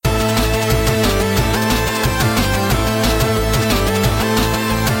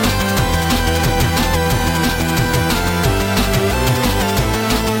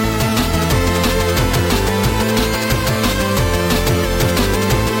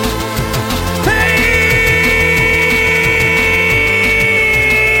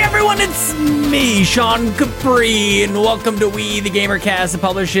Sean Capri, and welcome to We The Gamercast. It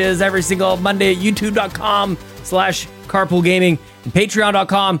publishes every single Monday at youtube.com/carpoolgaming and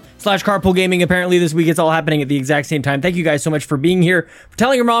patreon.com/carpoolgaming. Apparently this week it's all happening at the exact same time. Thank you guys so much for being here, for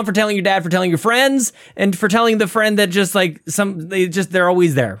telling your mom, for telling your dad, for telling your friends, and for telling the friend that just like they're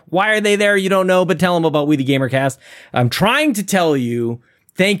always there. Why are they there? You don't know, but tell them about We The Gamercast. I'm trying to tell you,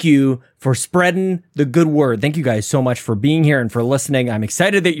 thank you for spreading the good word. Thank you guys so much for being here and for listening. I'm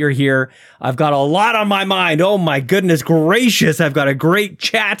excited that you're here. I've got a lot on my mind. Oh my goodness gracious. I've got a great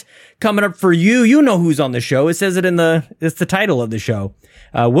chat coming up for you. You know who's on the show. It says it it's the title of the show.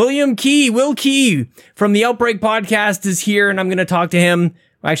 Will Key from the Outbreak Podcast is here, and I'm going to talk to him.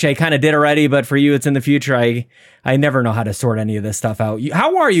 Actually, I kind of did already, but for you, it's in the future. I never know how to sort any of this stuff out.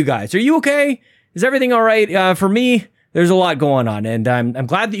 How are you guys? Are you okay? Is everything all right? For me, there's a lot going on, and I'm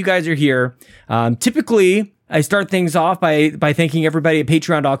glad that you guys are here. Typically, I start things off by thanking everybody at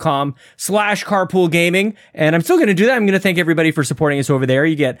patreon.com/carpoolgaming, and I'm still going to do that. I'm going to thank everybody for supporting us over there.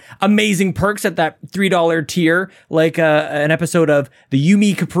 You get amazing perks at that $3 tier, like an episode of the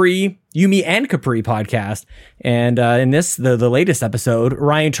Yumi and Capri podcast. And in this, the latest episode,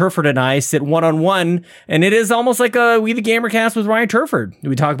 Ryan Turford and I sit one-on-one, and it is almost like a We The Gamercast with Ryan Turford.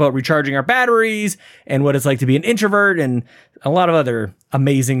 We talk about recharging our batteries and what it's like to be an introvert and a lot of other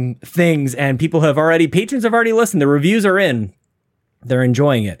amazing things. And patrons have already listened. The reviews are in. They're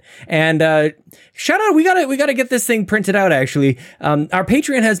enjoying it. And shout out, we gotta get this thing printed out, actually. Our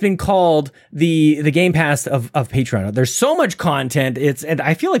Patreon has been called the Game Pass of Patreon. There's so much content, and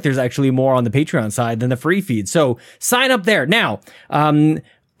I feel like there's actually more on the Patreon side than the free feed. So sign up there. Now, normally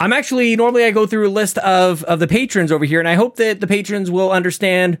I go through a list of the patrons over here, and I hope that the patrons will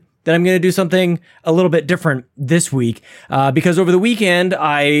understand that I'm going to do something a little bit different this week, because over the weekend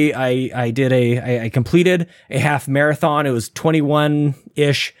I completed a half marathon. It was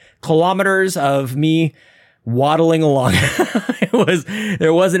 21-ish kilometers of me waddling along.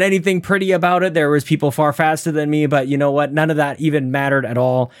 There wasn't anything pretty about it. There was people far faster than me, but you know what? None of that even mattered at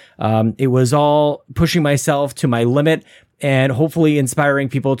all. It was all pushing myself to my limit and hopefully inspiring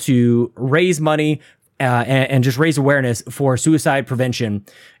people to raise money and just raise awareness for suicide prevention.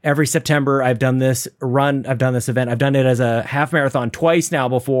 Every September, I've done this event. I've done it as a half marathon twice now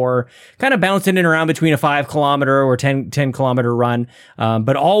before, kind of bouncing in around between a 5 kilometer or 10 kilometer run.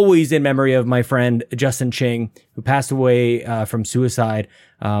 But always in memory of my friend, Justin Ching, who passed away, from suicide,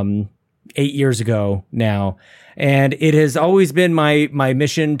 8 years ago now. And it has always been my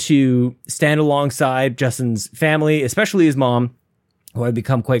mission to stand alongside Justin's family, especially his mom, who I've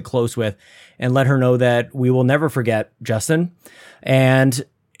become quite close with, and let her know that we will never forget Justin. And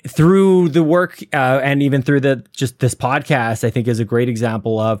through the work, and even through just this podcast, I think is a great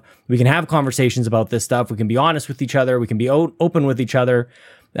example of we can have conversations about this stuff. We can be honest with each other. We can be open with each other,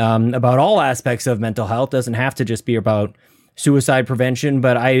 about all aspects of mental health. Doesn't have to just be about suicide prevention,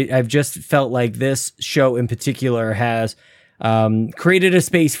 but I've just felt like this show in particular has created a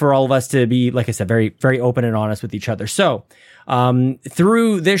space for all of us to be, like I said, very, very open and honest with each other. So,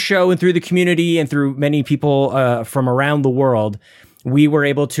 through this show and through the community and through many people, from around the world, we were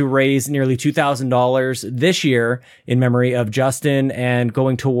able to raise nearly $2,000 this year in memory of Justin, and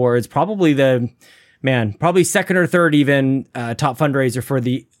going towards probably second or third even, top fundraiser for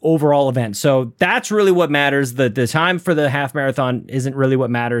the overall event. So that's really what matters. The time for the half marathon isn't really what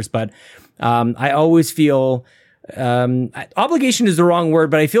matters, but, I always feel, obligation is the wrong word,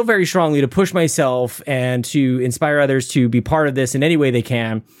 but I feel very strongly to push myself and to inspire others to be part of this in any way they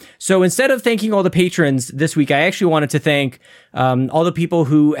can. So instead of thanking all the patrons this week, I actually wanted to thank all the people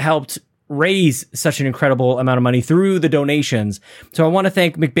who helped raise such an incredible amount of money through the donations. So I want to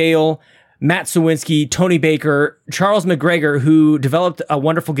thank McBale, Matt Sawinski, Tony Baker, Charles McGregor, who developed a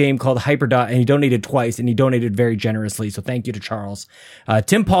wonderful game called Hyperdot, and he donated twice, and he donated very generously. So thank you to Charles.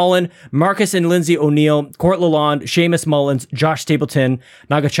 Tim Paulin, Marcus and Lindsay O'Neill, Court Lalonde, Seamus Mullins, Josh Stapleton,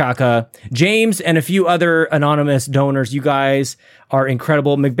 Nagachaka, James, and a few other anonymous donors. You guys are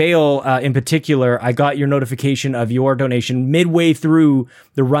incredible. McBale, in particular, I got your notification of your donation midway through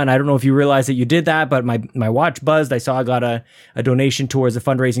the run. I don't know if you realized that you did that, but my watch buzzed. I saw I got a donation towards the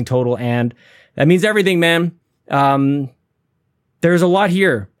fundraising total, and that means everything, man. There's a lot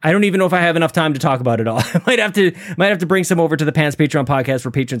here. I don't even know if I have enough time to talk about it all. I might have to bring some over to the Pants Patreon podcast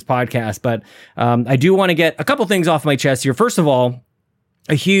for Patrons podcast, but I do want to get a couple things off my chest here. First of all,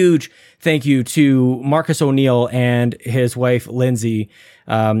 a huge thank you to Marcus O'Neill and his wife, Lindsay,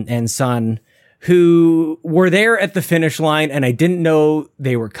 and son, who were there at the finish line, and I didn't know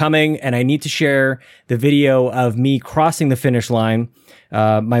they were coming. And I need to share the video of me crossing the finish line.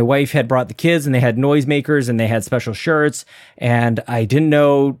 My wife had brought the kids, and they had noisemakers, and they had special shirts, and I didn't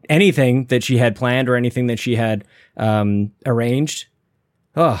know anything that she had planned or anything that she had arranged.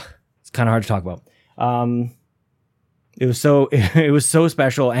 Oh, it's kind of hard to talk about. It was so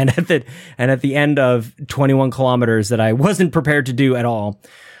special, and at the end of 21 kilometers that I wasn't prepared to do at all.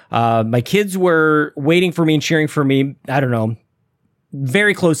 My kids were waiting for me and cheering for me. I don't know,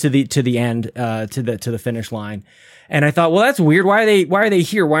 very close to the end, to the finish line. And I thought, well, that's weird. Why are they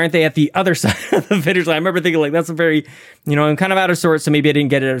here? Why aren't they at the other side of the finish line? I remember thinking, like, that's a very, I'm kind of out of sorts, so maybe I didn't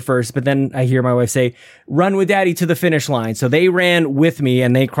get it at first. But then I hear my wife say, "Run with Daddy to the finish line." So they ran with me,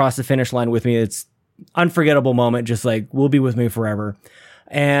 and they crossed the finish line with me. It's unforgettable moment, just like, will be with me forever.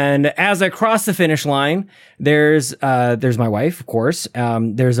 And as I cross the finish line, there's my wife, of course.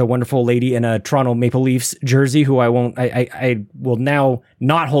 There's a wonderful lady in a Toronto Maple Leafs jersey who I will now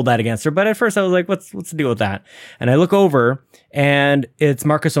not hold that against her. But at first I was like, what's the deal with that? And I look over, and it's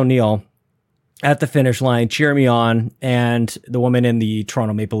Marcus O'Neill at the finish line cheering me on. And the woman in the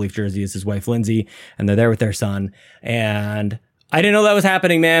Toronto Maple Leaf jersey is his wife, Lindsay, and they're there with their son. And I didn't know that was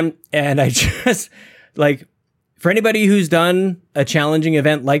happening, man. And I just, like, for anybody who's done a challenging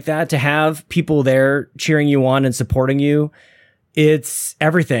event like that, to have people there cheering you on and supporting you, it's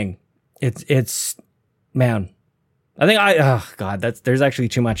everything. It's man. I think oh God, there's actually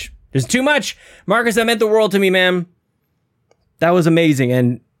too much. There's too much. Marcus, that meant the world to me, man. That was amazing.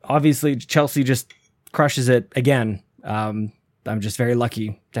 And obviously Chelsea just crushes it again. I'm just very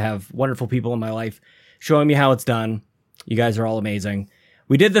lucky to have wonderful people in my life showing me how it's done. You guys are all amazing.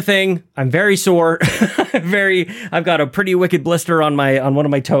 We did the thing. I'm very sore. I've got a pretty wicked blister on one of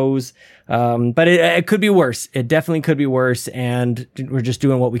my toes. But it could be worse. It definitely could be worse. And we're just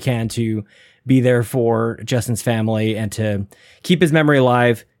doing what we can to be there for Justin's family and to keep his memory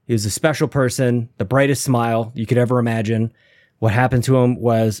alive. He was a special person, the brightest smile you could ever imagine. What happened to him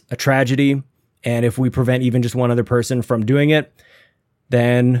was a tragedy. And if we prevent even just one other person from doing it,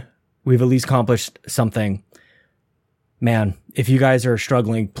 then we've at least accomplished something. Man, if you guys are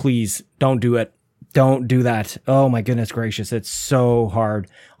struggling, please don't do it. Don't do that. Oh my goodness gracious. It's so hard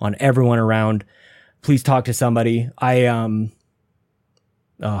on everyone around. Please talk to somebody.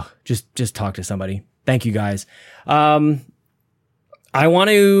 Just talk to somebody. Thank you guys. I want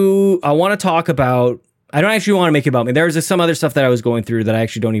to talk about, I don't actually want to make it about me. There's some other stuff that I was going through that I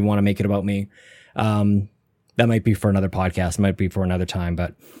actually don't even want to make it about me. That might be for another podcast. Might be for another time,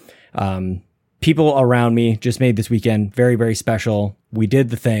 but, people around me just made this weekend very, very special. We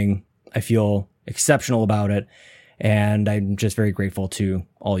did the thing. I feel exceptional about it. And I'm just very grateful to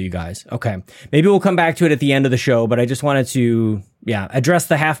all you guys. Okay. Maybe we'll come back to it at the end of the show, but I just wanted to, address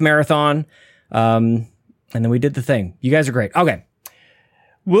the half marathon. And then we did the thing. You guys are great. Okay.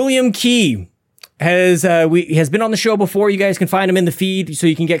 William Key has been on the show before. You guys can find him in the feed, so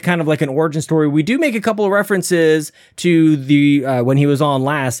you can get kind of like an origin story. We do make a couple of references to the when he was on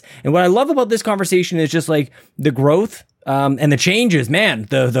last, and what I love about this conversation is just like the growth and the changes. Man,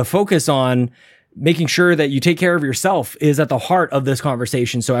 the focus on making sure that you take care of yourself is at the heart of this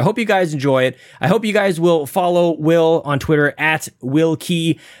conversation. So I hope you guys enjoy it. I hope you guys will follow Will on Twitter at Will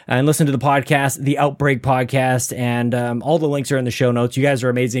Key and listen to the podcast, the Outbreak Podcast, and all the links are in the show notes. You guys are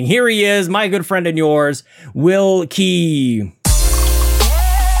amazing. Here he is, my good friend and yours, Will Key.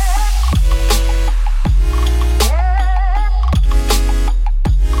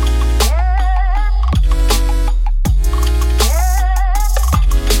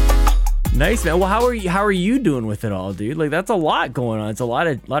 Nice, man. Well, how are you doing with it all, dude? Like, that's a lot going on. It's a lot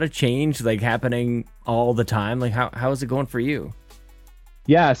of change, like, happening all the time. Like, how is it going for you?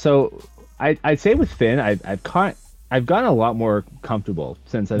 Yeah, so I'd say with Finn, I've gotten a lot more comfortable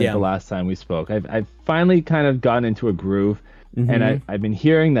since I think the last time we spoke. I've finally kind of gotten into a groove, and I've been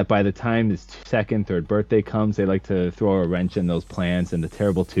hearing that by the time his second, third birthday comes, they like to throw a wrench in those plans, and the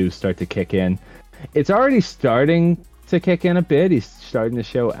terrible twos start to kick in. It's already starting to kick in a bit. He's starting to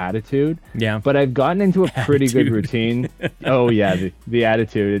show attitude. Yeah. But I've gotten into a pretty good routine. Oh yeah, the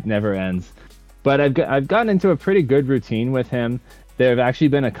attitude, it never ends. But I've gotten into a pretty good routine with him. There have actually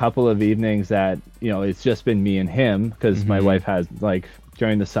been a couple of evenings that, it's just been me and him, because my wife has, like,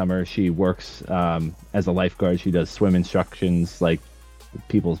 during the summer, she works as a lifeguard. She does swim instructions, like,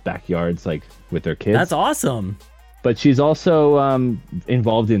 people's backyards, like, with their kids. That's awesome. But she's also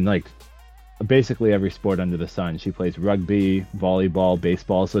involved in, like, basically every sport under the sun. She plays rugby, volleyball,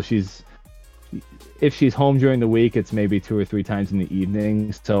 baseball. So if she's home during the week, it's maybe 2 or 3 times in the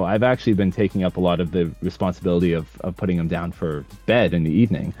evening. So I've actually been taking up a lot of the responsibility of putting him down for bed in the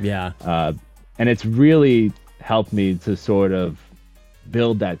evening. Yeah. And it's really helped me to sort of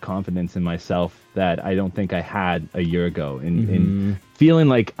build that confidence in myself that I don't think I had a year ago in feeling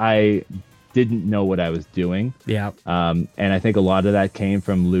like I didn't know what I was doing. Yeah. And I think a lot of that came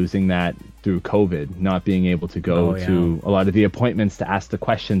from losing that through COVID, not being able to go to a lot of the appointments to ask the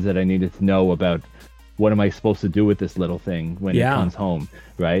questions that I needed to know about what am I supposed to do with this little thing when it comes home,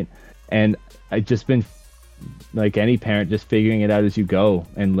 right? And I've just been, like any parent, just figuring it out as you go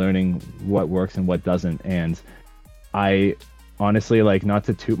and learning what works and what doesn't. And I honestly, like, not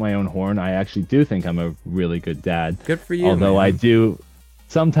to toot my own horn, I actually do think I'm a really good dad. Good for you. Although man. I do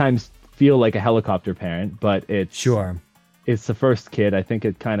sometimes feel like a helicopter parent, but it's the first kid. I think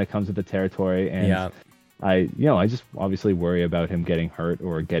it kind of comes with the territory, and I just obviously worry about him getting hurt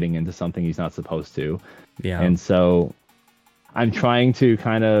or getting into something he's not supposed to. Yeah. And so I'm trying to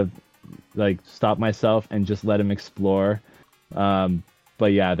kind of like stop myself and just let him explore.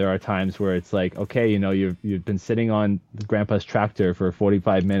 But yeah, there are times where it's like, okay, you've been sitting on Grandpa's tractor for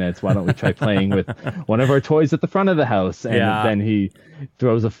 45 minutes. Why don't we try playing with one of our toys at the front of the house? And then he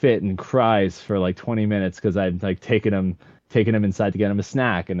throws a fit and cries for like 20 minutes because I'm like taking him inside to get him a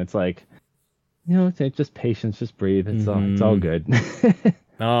snack. And it's like, just patience, just breathe. It's all good.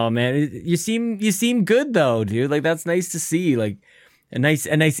 Oh man, you seem good though, dude. Like, that's nice to see. Like a nice.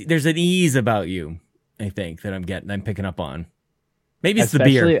 There's an ease about you, I think, that I'm picking up on. Maybe it's the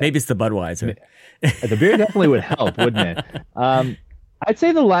beer. Maybe it's the Budweiser. The beer definitely would help, wouldn't it? I'd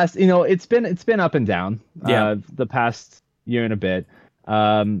say the last, it's been up and down. The past year and a bit.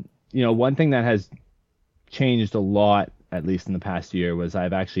 One thing that has changed a lot, at least in the past year, was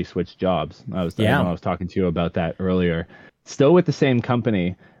I've actually switched jobs. I was talking to you about that earlier. Still with the same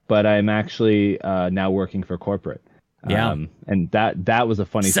company, but I'm actually now working for corporate. And that was a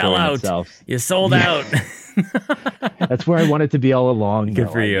funny story in itself. You sold out. That's where I wanted to be all along. Good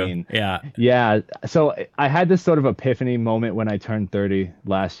for you. Yeah. So I had this sort of epiphany moment when I turned 30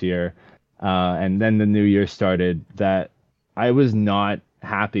 last year. And then the new year started, that I was not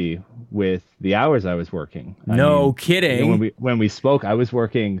happy with the hours I was working. No kidding. When we spoke, I was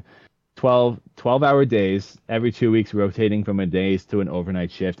working 12-hour days every 2 weeks, rotating from a days to an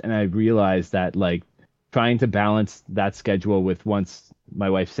overnight shift. And I realized that, like, trying to balance that schedule with, once my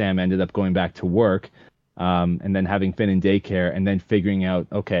wife Sam ended up going back to work, and then having Finn in daycare, and then figuring out,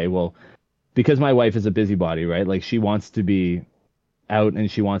 okay, well, because my wife is a busybody, right? Like, she wants to be out and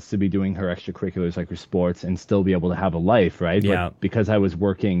she wants to be doing her extracurriculars, like her sports, and still be able to have a life, right? Yeah. But because I was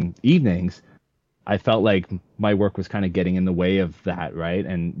working evenings, I felt like my work was kind of getting in the way of that, right?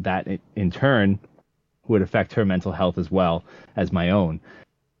 And that in turn would affect her mental health as well as my own.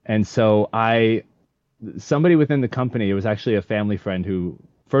 And so somebody within the company, it was actually a family friend who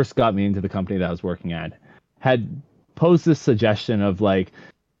first got me into the company that I was working at, had posed this suggestion of, like,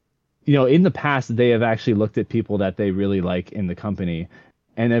 in the past, they have actually looked at people that they really like in the company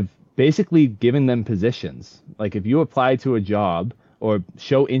and have basically given them positions. Like, if you apply to a job or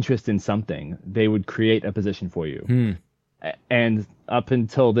show interest in something, they would create a position for you. And up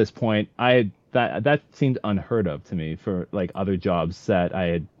until this point, that seemed unheard of to me for, like, other jobs that I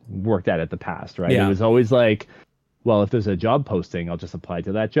had worked at the past, right? It was always like, well, if there's a job posting, I'll just apply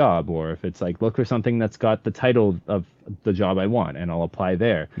to that job. Or if it's like, look for something that's got the title of the job I want, and I'll apply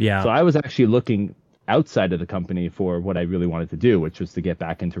there. So I was actually looking outside of the company for what I really wanted to do, which was to get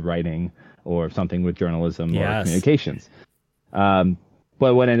back into writing or something with journalism or communications. But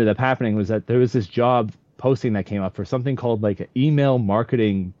what ended up happening was that there was this job posting that came up for something called, like, an email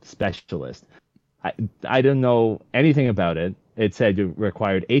marketing specialist. I didn't know anything about it. It said you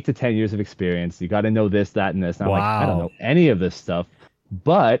required 8 to 10 years of experience. You got to know this, that, and this. And I'm like, I don't know any of this stuff.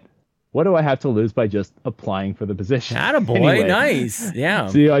 But what do I have to lose by just applying for the position? Attaboy, anyway, nice. Yeah.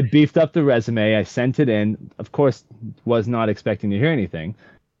 So I beefed up the resume. I sent it in. Of course, was not expecting to hear anything.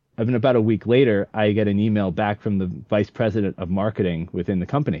 And then about a week later, I get an email back from the vice president of marketing within the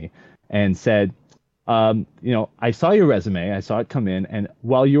company and said, I saw your resume. I saw it come in. And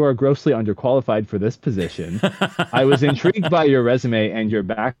while you are grossly underqualified for this position, I was intrigued by your resume and your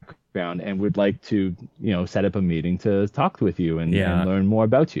background and would like to, set up a meeting to talk with you and learn more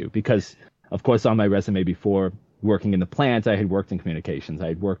about you. Because, of course, on my resume before working in the plant, I had worked in communications. I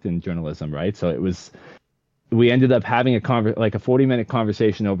had worked in journalism, right? So we ended up having a 40-minute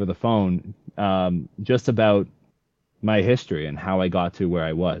conversation over the phone, just about my history and how I got to where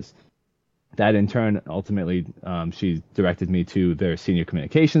I was. That in turn, ultimately, she directed me to their senior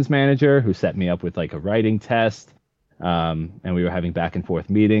communications manager, who set me up with, like, a writing test. And we were having back and forth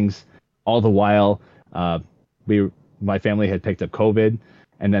meetings. All the while, my family had picked up COVID.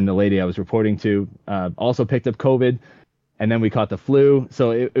 And then the lady I was reporting to also picked up COVID. and then we caught the flu.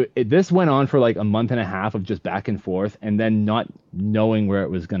 So this went on for like a month and a half of just back and forth, and then not knowing where it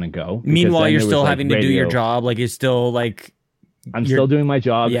was going to go. Meanwhile, you're still having to do your job. Like, you're still like, I'm still doing my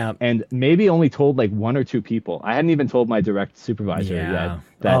job. Yeah. And maybe only told like one or two people. I hadn't even told my direct supervisor yet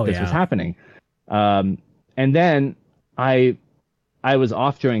that this was happening. And then I was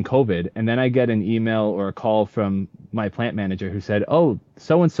off during COVID, and then I get an email or a call from my plant manager who said, "Oh,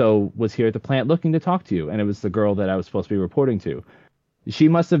 so-and-so was here at the plant looking to talk to you." And it was the girl that I was supposed to be reporting to. She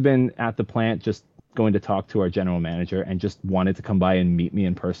must have been at the plant just going to talk to our general manager and just wanted to come by and meet me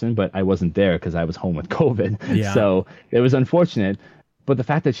in person, but I wasn't there because I was home with COVID. Yeah. So it was unfortunate. But the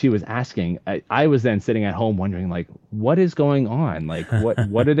fact that she was asking, I was then sitting at home wondering, like, what is going on? Like,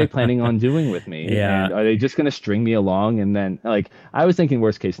 what are they planning on doing with me? Yeah. And are they just going to string me along? And then, like, I was thinking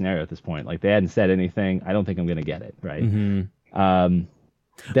worst case scenario at this point. Like, they hadn't said anything. I don't think I'm going to get it, right? Mm-hmm.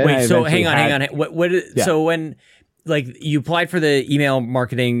 Then wait, so hang on. So when, like, you applied for the email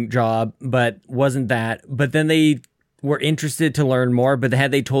marketing job, but wasn't that? But then they were interested to learn more. But had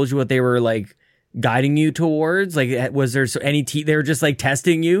they told you what they were, like, guiding you towards? Like, was there any they were just like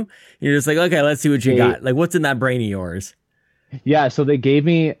testing you? You're just like, okay, let's see what you got. Like, what's in that brain of yours? Yeah, so they gave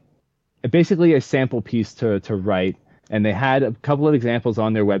me basically a sample piece to write, and they had a couple of examples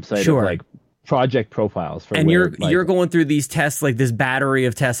on their website of like project profiles for. And you're going through these tests, like this battery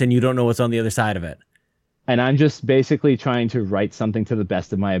of tests, and you don't know what's on the other side of it. And I'm just basically trying to write something to the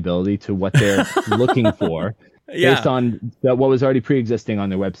best of my ability to what they're looking for. Based on what was already pre-existing on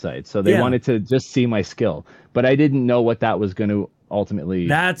their website. So they wanted to just see my skill. But I didn't know what that was going to ultimately.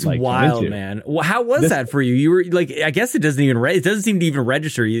 That's like, wild, man. Well, how was that for you? You were like, I guess it doesn't even it doesn't seem to even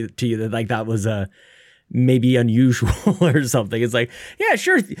register to you that like that was maybe unusual or something. It's like, yeah,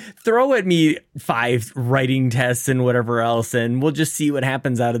 sure, throw at me 5 writing tests and whatever else, and we'll just see what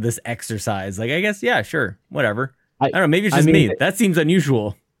happens out of this exercise. Like, I guess, yeah, sure, whatever. I don't know, maybe it's just me. That seems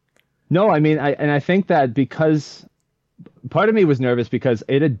unusual. No, I mean, I think that because part of me was nervous because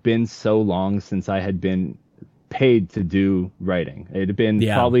it had been so long since I had been paid to do writing. It had been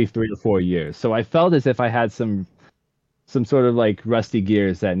probably 3 or 4 years. So I felt as if I had some sort of like rusty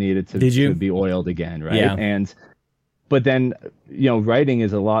gears that needed to be oiled again, right? Yeah. But then, writing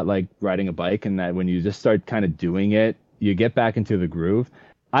is a lot like riding a bike, and that when you just start kind of doing it, you get back into the groove.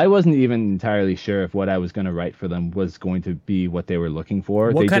 I wasn't even entirely sure if what I was going to write for them was going to be what they were looking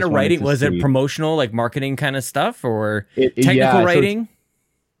for. What kind of writing? Was it promotional, like marketing kind of stuff, or technical writing?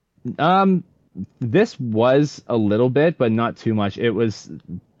 This was a little bit, but not too much. There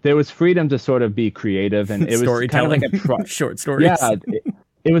was freedom to sort of be creative, and it was kind of like a short stories. Yeah,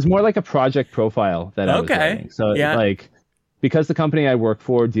 it was more like a project profile that I was writing. So like, because the company I work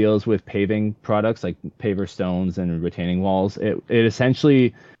for deals with paving products like paver stones and retaining walls, it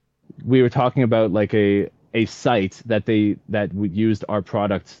essentially, we were talking about like a site that we used our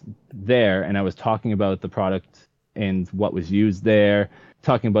product there, and I was talking about the product and what was used there,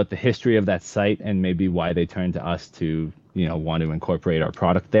 talking about the history of that site and maybe why they turned to us to want to incorporate our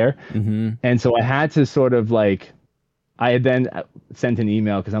product there. Mm-hmm. And so I had to sort of like, I had then sent an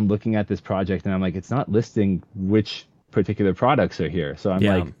email because I'm looking at this project and I'm like, it's not listing which particular products are here. So I'm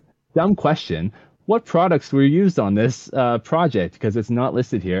like, dumb question. What products were used on this project? Because it's not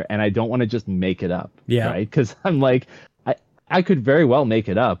listed here, and I don't want to just make it up. Yeah. Right? Because I'm like, I could very well make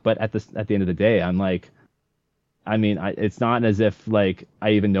it up, but at the end of the day, I'm like, I mean, it's not as if like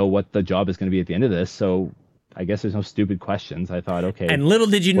I even know what the job is going to be at the end of this. So I guess there's no stupid questions. I thought, okay. And little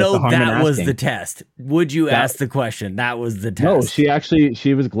did you know that was the test. Would you ask the question? That was the test. No,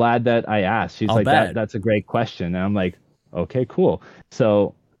 she was glad that I asked. She's like, that's a great question. And I'm like, okay, cool.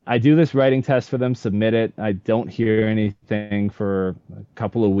 So I do this writing test for them, submit it. I don't hear anything for a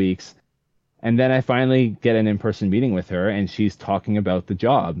couple of weeks. And then I finally get an in-person meeting with her, and she's talking about the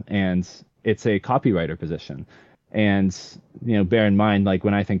job, and it's a copywriter position. And, bear in mind, like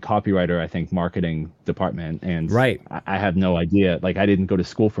when I think copywriter, I think marketing department. And I have no idea. Like I didn't go to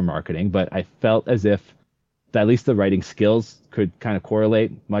school for marketing, but I felt as if at least the writing skills could kind of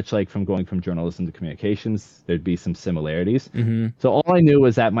correlate, much like from going from journalism to communications, there'd be some similarities. Mm-hmm. So all I knew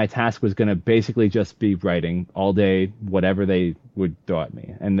was that my task was going to basically just be writing all day, whatever they would throw at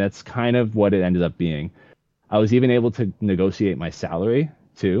me. And that's kind of what it ended up being. I was even able to negotiate my salary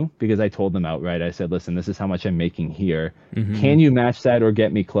too, because I told them outright. I said, listen, this is how much I'm making here. Mm-hmm. Can you match that or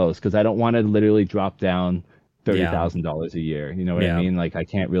get me close? Because I don't want to literally drop down $30,000 a year. You know what I mean? Like I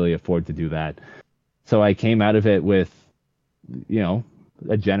can't really afford to do that. So I came out of it with,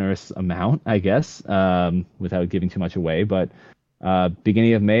 a generous amount, I guess, without giving too much away. But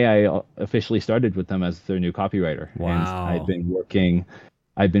beginning of May, I officially started with them as their new copywriter. Wow. And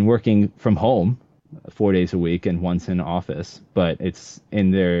I've been working from home 4 days a week and once in office, but it's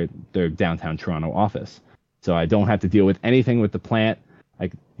in their downtown Toronto office. So I don't have to deal with anything with the plant.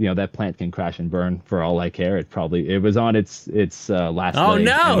 Like, that plant can crash and burn for all I care. It was on its last leg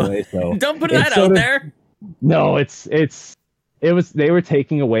anyway, so don't put that out there. No, they were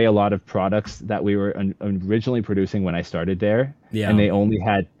taking away a lot of products that we were originally producing when I started there. Yeah. And they only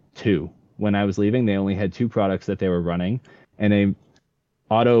had 2. When I was leaving, they only had 2 products that they were running, and it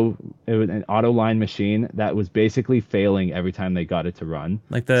was an auto line machine that was basically failing every time they got it to run.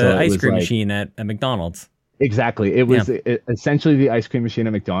 Like the ice cream machine at McDonald's. Exactly. It was essentially the ice cream machine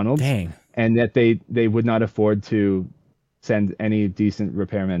at McDonald's. Dang. And that they would not afford to send any decent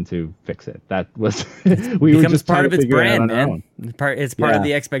repairmen to fix it. That was we were just part of its brand, man. It's part of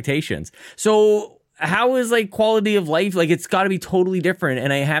the expectations. So how is like quality of life? Like, it's got to be totally different.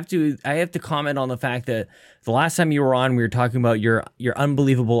 And I have to comment on the fact that the last time you were on, we were talking about your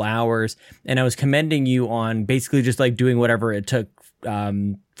unbelievable hours, and I was commending you on basically just like doing whatever it took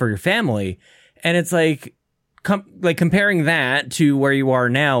for your family. And it's like, comparing that to where you are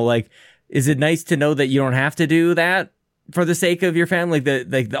now, like, is it nice to know that you don't have to do that for the sake of your family?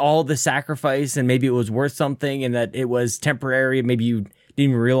 All the sacrifice, and maybe it was worth something, and that it was temporary. Maybe you didn't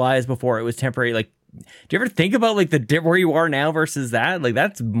even realize before it was temporary. Like, do you ever think about like where you are now versus that? Like,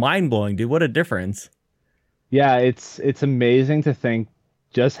 that's mind blowing, dude. What a difference. Yeah, it's amazing to think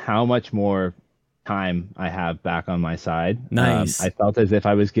just how much more time I have back on my side. Nice. I felt as if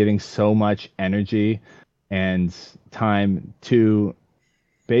I was giving so much energy and time to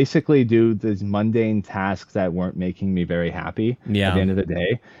basically do these mundane tasks that weren't making me very happy at the end of the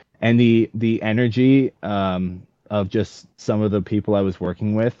day. And the energy of just some of the people I was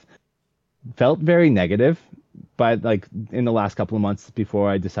working with felt very negative. But like in the last couple of months before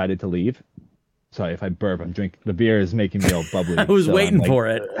I decided to leave, sorry if I burp, I'm drinking, the beer is making me all bubbly. I was waiting for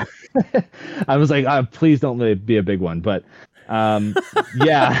it. I was like, please don't let it be a big one. But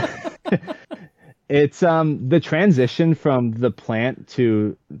yeah. It's the transition from the plant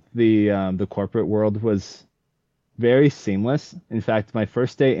to the corporate world was very seamless. In fact, my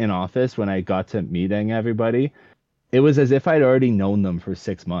first day in office, when I got to meeting everybody, it was as if I'd already known them for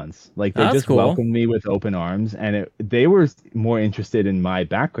 6 months. Like, they just welcomed me with open arms, and they were more interested in my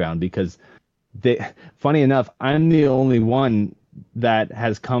background because funny enough, I'm the only one that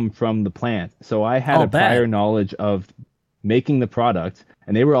has come from the plant. So I had prior knowledge of making the product.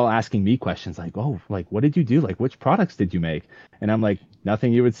 And they were all asking me questions like, what did you do? Like, which products did you make? And I'm like,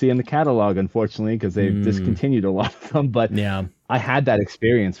 nothing you would see in the catalog, unfortunately, because they've discontinued a lot of them. But I had that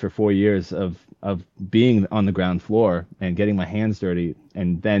experience for 4 years of being on the ground floor and getting my hands dirty.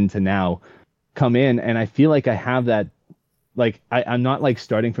 And then to now come in, and I feel like I have that, like, I'm not like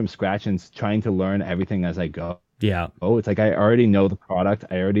starting from scratch and trying to learn everything as I go. Yeah. It's like I already know the product.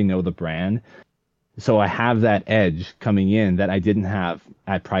 I already know the brand. So I have that edge coming in that I didn't have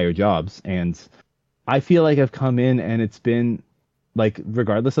at prior jobs. And I feel like I've come in and it's been like,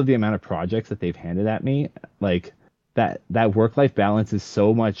 regardless of the amount of projects that they've handed at me, like that work-life balance is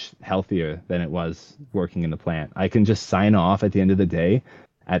so much healthier than it was working in the plant. I can just sign off at the end of the day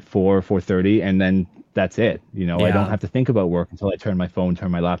at 4:30, and then that's it. I don't have to think about work until I turn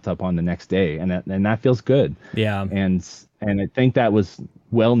my laptop on the next day. And that feels good. Yeah. And I think that was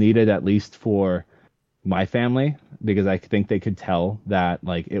well needed, at least for my family, because I think they could tell that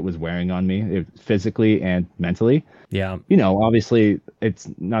like it was wearing on me physically and mentally. Yeah. Obviously it's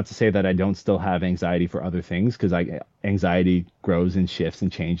not to say that I don't still have anxiety for other things, because anxiety grows and shifts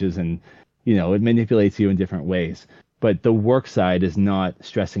and changes, and it manipulates you in different ways. But the work side is not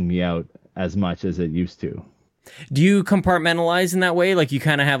stressing me out as much as it used to. Do you compartmentalize in that way? Like, you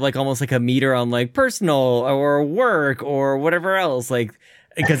kind of have like almost like a meter on like personal or work or whatever else, like,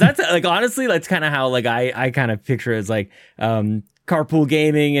 because that's like, honestly, that's kind of how like I kind of picture it as like carpool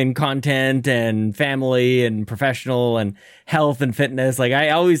gaming and content and family and professional and health and fitness. Like, I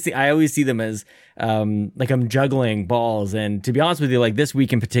always see them as like I'm juggling balls. And to be honest with you, like this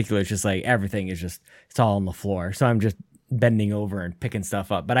week in particular, it's just like everything is just, it's all on the floor. So I'm just bending over and picking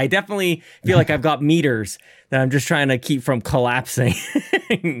stuff up. But I definitely feel like I've got meters that I'm just trying to keep from collapsing.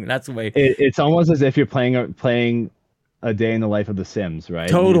 That's the way. It's almost as if you're playing a day in the life of The Sims, right?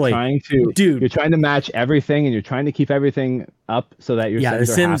 Totally. You're trying to match everything, and you're trying to keep everything up so that your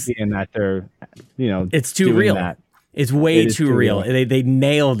Sims are happy and that they're, it's too real. That. It's way too real. They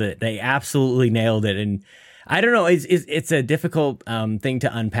nailed it. They absolutely nailed it. And I don't know, it's a difficult thing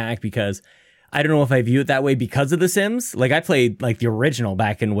to unpack, because I don't know if I view it that way because of The Sims. Like, I played like the original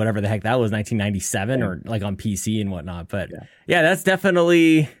back in whatever the heck that was, 1997, or like on PC and whatnot. But yeah, that's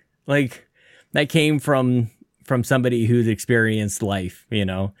definitely like, that came from from somebody who's experienced life, you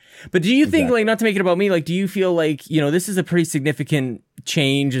know. But do you think, like, not to make it about me, like, do you feel like, you know, this is a pretty significant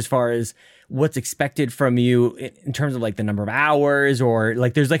change as far as what's expected from you in terms of like the number of hours, or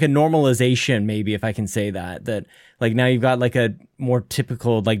like there's like a normalization, maybe, if I can say that like now you've got like a more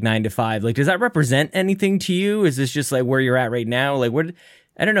typical like 9 to 5. Like, does that represent anything to you? Is this just like where you're at right now? Like, what,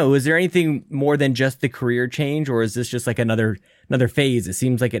 I don't know. Is there anything more than just the career change, or is this just like another phase? It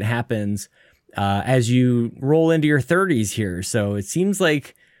seems like it happens as you roll into your 30s here. So it seems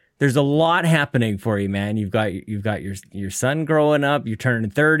like there's a lot happening for you, man. You've got your son growing up. You're turning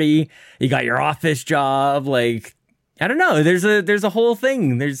 30. You got your office job. Like, I don't know. There's a whole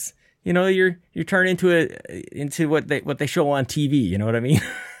thing. There's, you know, you're turning into what they show on TV. You know what I mean?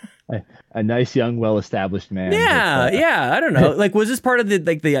 A nice young, well-established man. Yeah. I don't know. Like, was this part of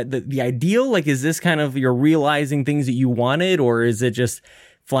the ideal? Like, is this kind of you're realizing things that you wanted, or is it just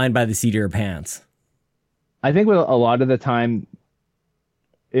flying by the seat of your pants? I think with a lot of the time,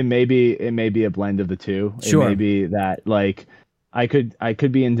 it may be a blend of the two. Sure. It may be that like I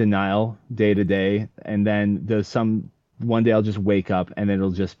could be in denial day to day, and then there's one day I'll just wake up and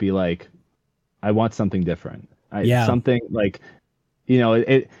it'll just be like, I want something different. Something like, you know,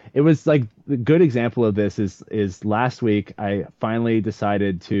 it was like the good example of this is last week I finally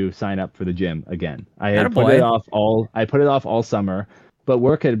decided to sign up for the gym again. I had put it off all summer. But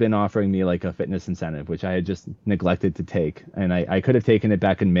work had been offering me like a fitness incentive, which I had just neglected to take. And I could have taken it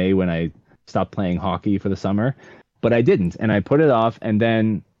back in May when I stopped playing hockey for the summer, but I didn't. And I put it off. And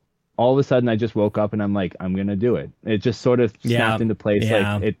then all of a sudden I just woke up and I'm like, I'm going to do it. It just sort of snapped into place.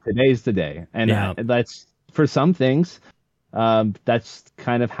 Yeah. Like today's the day. And that's for some things. That's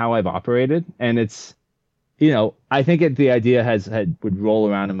kind of how I've operated. And it's, you know, I think the idea would roll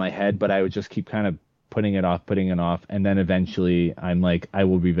around in my head, but I would just keep kind of putting it off, and then eventually I'm like, I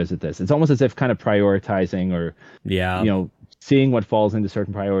will revisit this. It's almost as if kind of prioritizing, or you know, seeing what falls into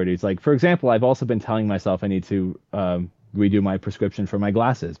certain priorities. Like, for example, I've also been telling myself I need to redo my prescription for my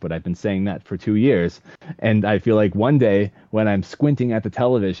glasses, but I've been saying that for 2 years, and I feel like one day when I'm squinting at the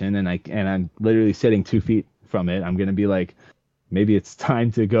television and I'm literally sitting 2 feet from it, I'm gonna be like, maybe it's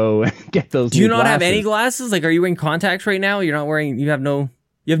time to go and get those. Do you not have any glasses? Like, are you wearing contacts right now? You're not wearing. You have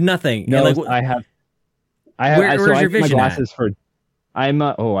nothing. No, like, I have. Where's your vision my glasses at? for. I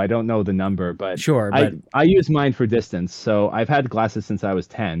don't know the number, but sure. But I use mine for distance. So I've had glasses since I was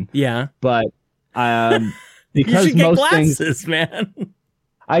 10. Yeah. But because you should get most glasses, things, man.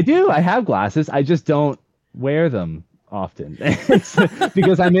 I do. I have glasses. I just don't wear them often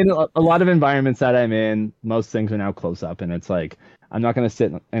because I'm in a lot of environments that I'm in. Most things are now close up, and it's like I'm not going to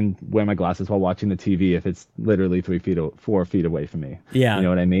sit and wear my glasses while watching the TV if it's literally 4 feet away from me. Yeah. You know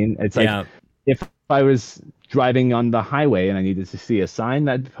what I mean? It's like if I was driving on the highway and I needed to see a sign,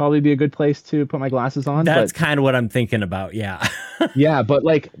 that'd probably be a good place to put my glasses on. That's kind of what I'm thinking about. Yeah. Yeah. But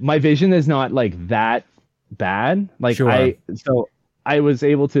like my vision is not like that bad. Like sure. So I was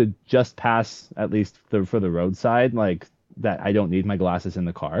able to just pass, at least for the roadside, like that. I don't need my glasses in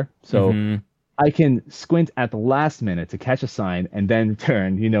the car. So I can squint at the last minute to catch a sign and then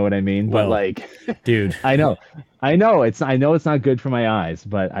turn, you know what I mean? Well, but like, dude, I know it's not good for my eyes,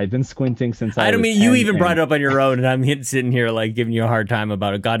 but I've been squinting since I don't was mean 10, you even brought it up on your own, and I'm sitting here like giving you a hard time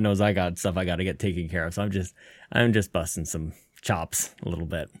about it. God knows I got stuff I got to get taken care of. So I'm just busting some chops a little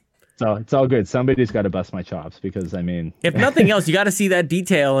bit. So it's all good. Somebody's got to bust my chops because, I mean... If nothing else, you got to see that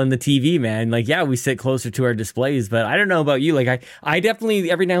detail in the TV, man. Like, yeah, we sit closer to our displays, but I don't know about you. Like, I definitely,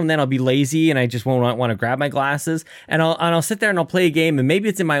 every now and then I'll be lazy and I just won't want to grab my glasses. And I'll sit there and I'll play a game, and maybe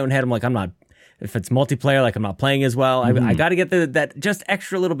it's in my own head. I'm like, if it's multiplayer, like I'm not playing as well. I got to get that just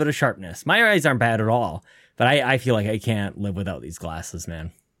extra little bit of sharpness. My eyes aren't bad at all, but I feel like I can't live without these glasses,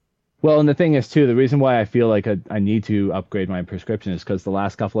 man. Well, and the thing is, too, the reason why I feel like I need to upgrade my prescription is because the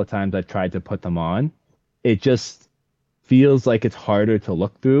last couple of times I've tried to put them on, it just feels like it's harder to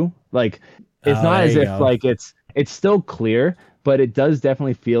look through. Like, it's not as if, like, it's still clear, but it does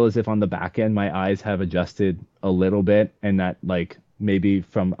definitely feel as if on the back end my eyes have adjusted a little bit, and that, like, maybe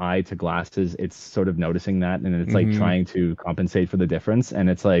from eye to glasses, it's sort of noticing that, and it's, like, trying to compensate for the difference,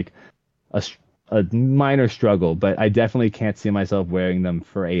 and it's, like, a minor struggle, but I definitely can't see myself wearing them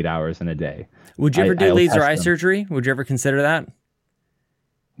for 8 hours in a day. Would you ever do laser eye surgery? Would you ever consider that?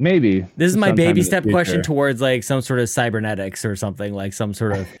 Maybe. This is my baby step question towards like some sort of cybernetics or something, like some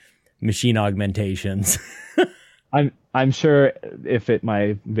sort of machine augmentations. I'm sure if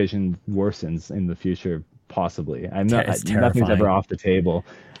my vision worsens in the future, possibly. Nothing's ever off the table.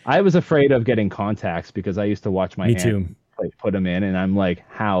 I was afraid of getting contacts because I used to watch my hand put them in, and I'm like,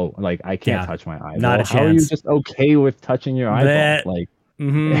 how? Like, I can't touch my eyeball. Not a chance. How are you just okay with touching your eyeball? Like,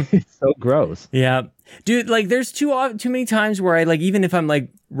 It's so gross. Yeah. Dude, like there's too many times where I like, even if I'm like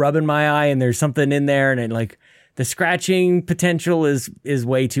rubbing my eye and there's something in there and it, like the scratching potential is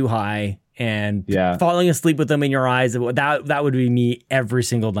way too high, and falling asleep with them in your eyes, that would be me every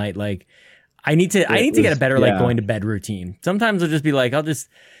single night. Like I need to get a better like going to bed routine. Sometimes I'll just be like, I'll just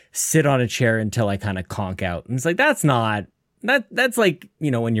sit on a chair until I kind of conk out. And it's like, that's like,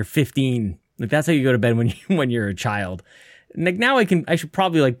 when you're 15, like that's how you go to bed when you're a child. Like now I should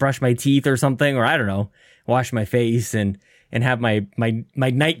probably like brush my teeth or something, or I don't know, wash my face and have my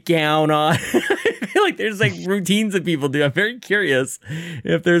nightgown on. I feel like there's like routines that people do. I'm very curious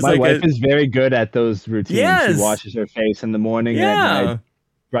if there's my wife is very good at those routines. Yes. She washes her face in the morning and at night,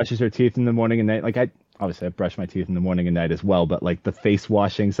 brushes her teeth in the morning and night. Like I brush my teeth in the morning and night as well, but like the face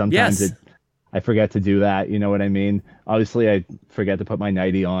washing, sometimes I forget to do that. You know what I mean? Obviously, I forget to put my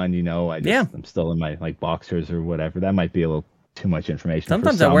nightie on. I'm still in my like boxers or whatever. That might be a little too much information.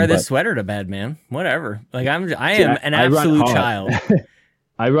 Sometimes I wear this sweater to bed, man. Whatever. Like I am an absolute child.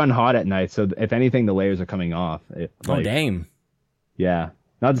 I run hot at night, so if anything, the layers are coming off. Damn. Yeah.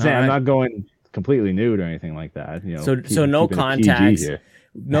 Not to say I'm not going completely nude or anything like that. So no contacts.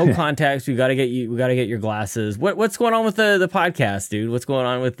 No contacts. We got to get your glasses. What's going on with the podcast, dude? What's going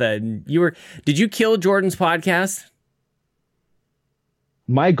on with did you kill Jordan's podcast?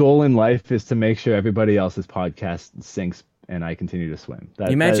 My goal in life is to make sure everybody else's podcast sinks and I continue to swim.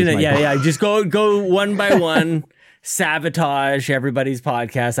 You mentioned it. Yeah. Just go one by one, sabotage everybody's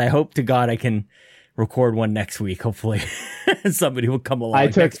podcast. I hope to God I can record one next week. Hopefully somebody will come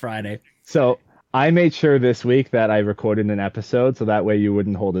along next Friday. So I made sure this week that I recorded an episode so that way you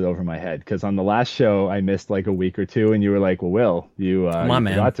wouldn't hold it over my head. Because on the last show, I missed like a week or two and you were like, well, Will, you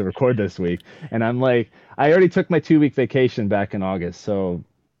forgot to record this week. And I'm like, I already took my 2-week vacation back in August. So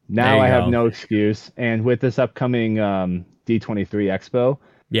now I have no excuse. And with this upcoming D23 Expo,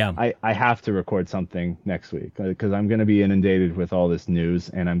 I have to record something next week because I'm going to be inundated with all this news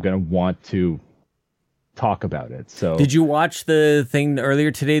and I'm going to want to talk about it. So did you watch the thing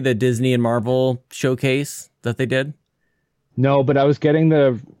earlier today, the Disney and Marvel showcase that they did? No, but I was getting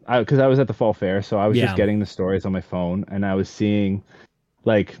because I was at the fall fair, so I was just getting the stories on my phone, and I was seeing,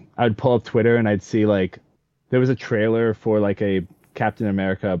 like, I would pull up Twitter and I'd see like there was a trailer for like a Captain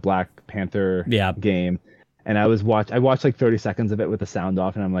America Black Panther game, and I watched like 30 seconds of it with the sound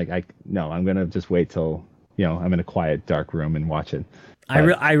off, and I'm like, I'm gonna just wait till I'm in a quiet dark room and watch it.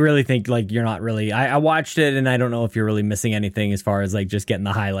 I really think like you're not really. I watched it and I don't know if you're really missing anything as far as like just getting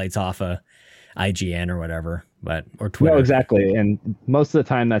the highlights off of IGN or whatever, or Twitter. No, exactly. And most of the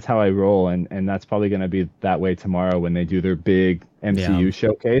time that's how I roll, and that's probably going to be that way tomorrow when they do their big MCU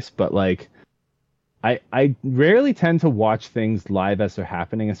showcase. But like, I rarely tend to watch things live as they're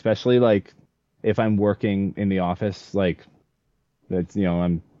happening, especially like if I'm working in the office, like that's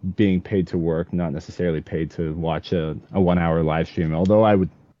I'm being paid to work, not necessarily paid to watch a 1 hour live stream, although I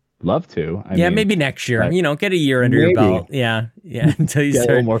would love to. I mean, maybe next year, get a year under your belt. Yeah. Until you get start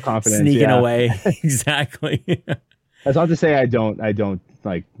a little more confidence, sneaking away. Exactly. That's not to say I don't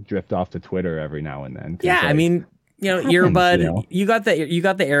like drift off to Twitter every now and then. Yeah. I mean, earbud, you got the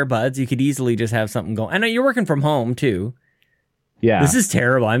AirBuds. You could easily just have something going. I know you're working from home too. Yeah. This is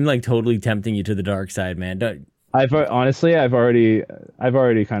terrible. I'm like totally tempting you to the dark side, man. I've already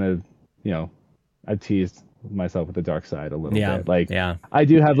kind of, I've teased myself with the dark side a little bit. Like, I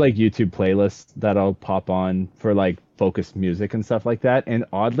do have like YouTube playlists that I'll pop on for like focused music and stuff like that. And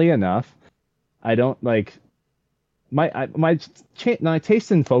oddly enough, I don't like my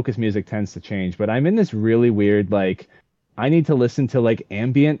taste in focused music tends to change, but I'm in this really weird, like, I need to listen to like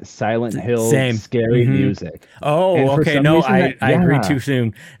ambient Silent Hill scary music. Oh, okay. No, I agree too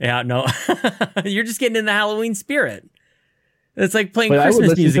soon. Yeah, no. You're just getting in the Halloween spirit. It's like playing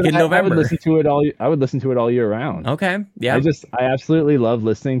Christmas music in November. I would listen to it all year round. Okay. Yeah. I absolutely love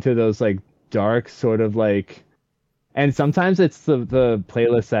listening to those like dark sort of like, and sometimes it's the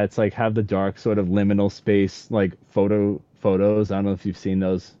playlist that's like have the dark sort of liminal space like photos. I don't know if you've seen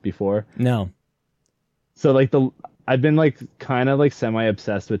those before. No. So like I've been like kind of like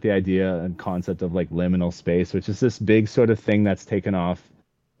semi-obsessed with the idea and concept of like liminal space, which is this big sort of thing that's taken off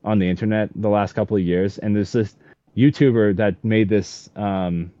on the internet the last couple of years. And there's this YouTuber that made this,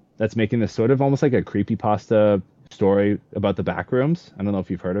 that's making this sort of almost like a creepypasta story about the backrooms. I don't know if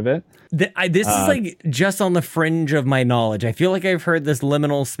you've heard of it. This is like just on the fringe of my knowledge. I feel like I've heard this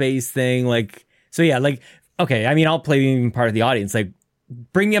liminal space thing. Like, so yeah, like, okay. I mean, I'll play even part of the audience. Like,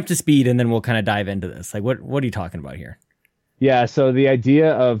 bring me up to speed and then we'll kind of dive into this. Like, what are you talking about here? Yeah. So the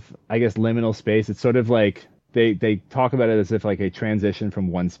idea of, I guess, liminal space, it's sort of like they talk about it as if like a transition from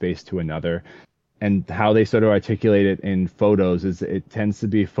one space to another. and how they sort of articulate it in photos is it tends to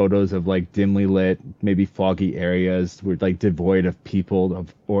be photos of like dimly lit, maybe foggy areas where like devoid of people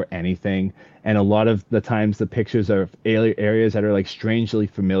or anything. And a lot of the times the pictures are areas that are like strangely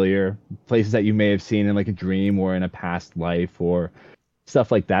familiar, places that you may have seen in like a dream or in a past life or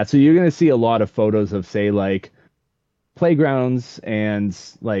stuff like that. So you're going to see a lot of photos of, say, like playgrounds and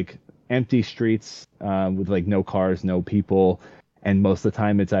like empty streets with like no cars, no people. And most of the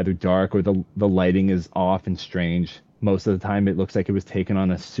time it's either dark or the lighting is off and strange. Most of the time it looks like it was taken on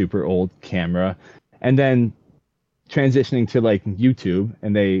a super old camera. And then transitioning to like YouTube,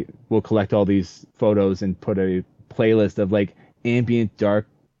 and they will collect all these photos and put a playlist of like ambient, dark,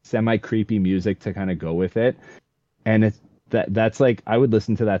 semi-creepy music to kind of go with it. And it's that's like, I would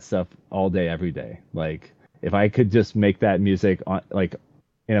listen to that stuff all day, every day. Like if I could just make that music on like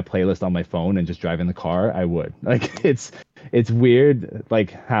in a playlist on my phone and just drive in the car, I would. Like it's weird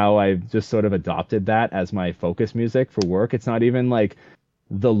like how I've just sort of adopted that as my focus music for work. It's not even like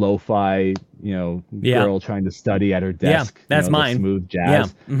the lo-fi, girl trying to study at her desk. Yeah, that's mine. Smooth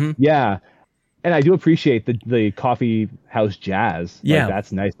jazz. Yeah. Mm-hmm. Yeah. And I do appreciate the coffee house jazz. Yeah. Like,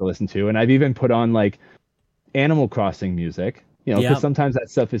 that's nice to listen to. And I've even put on like Animal Crossing music, because sometimes that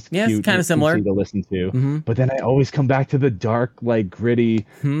stuff is cute. It's kind of similar to listen to. Mm-hmm. But then I always come back to the dark, like gritty,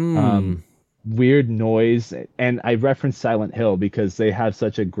 weird noise. And I reference Silent Hill because they have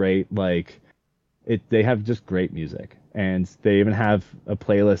such a great, they have just great music. And they even have a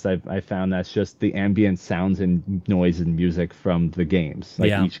playlist I found that's just the ambient sounds and noise and music from the games,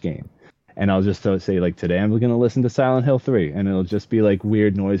 each game. And I'll just say, like, today I'm going to listen to Silent Hill 3, and it'll just be like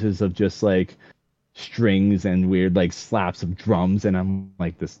weird noises of just like strings and weird like slaps of drums, and I'm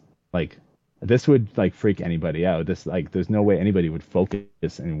like, this would like freak anybody out. This like there's no way anybody would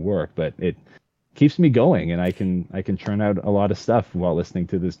focus and work, but it keeps me going, and I can churn out a lot of stuff while listening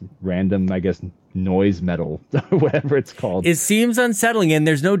to this random, I guess, noise metal or whatever it's called. It seems unsettling, and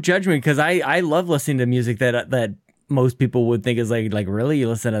there's no judgment because I love listening to music that most people would think is like really, you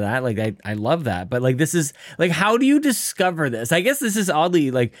listen to that? Like I love that. But like this is like, how do you discover this? I guess this is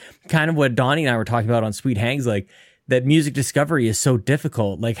oddly like kind of what Donnie and I were talking about on Sweet Hangs, like that music discovery is so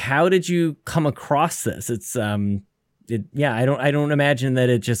difficult. Like how did you come across this? It's I don't imagine that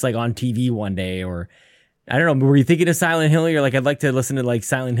it's just like on TV one day, or I don't know, were you thinking of Silent Hill? You're like, I'd like to listen to like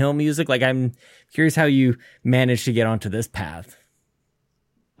Silent Hill music. Like I'm curious how you managed to get onto this path.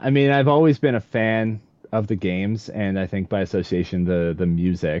 I mean, I've always been a fan of the games, and I think by association the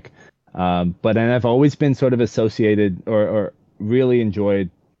music, but then I've always been sort of associated or really enjoyed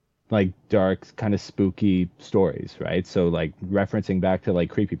like dark, kind of spooky stories, right? So like referencing back to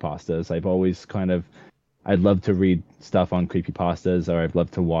like creepypastas, I'd love to read stuff on creepypastas, or I'd love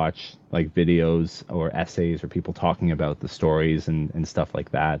to watch like videos or essays or people talking about the stories and stuff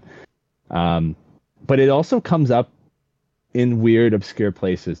like that. But it also comes up in weird, obscure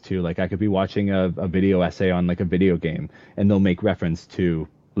places too. Like I could be watching a video essay on like a video game, and they'll make reference to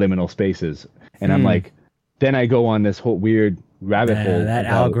liminal spaces, and I'm like, then I go on this whole weird rabbit hole. That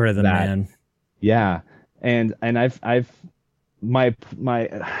algorithm, man. Yeah, and I've my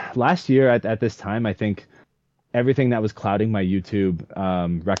last year at this time, I think everything that was clouding my YouTube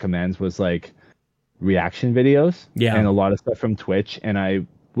recommends was like reaction videos, and a lot of stuff from Twitch, and I've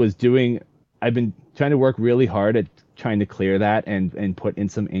been trying to work really hard at trying to clear that and put in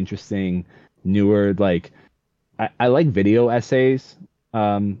some interesting newer, like I like video essays,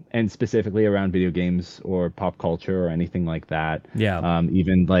 and specifically around video games or pop culture or anything like that.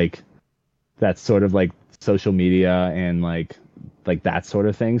 Even like that's sort of like social media and like that sort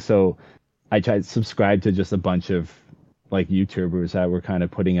of thing. So I tried to subscribe to just a bunch of like YouTubers that were kind of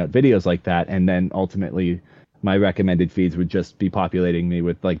putting out videos like that, and then ultimately my recommended feeds would just be populating me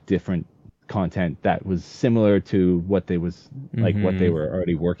with like different content that was similar to what they was like what they were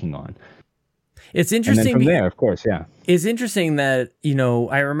already working on. It's interesting. And then from there, of course, it's interesting that,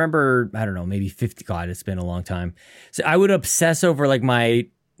 I remember, I don't know, maybe 50, God, it's been a long time. So I would obsess over like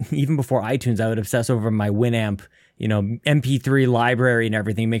even before iTunes, I would obsess over my Winamp, MP3 library and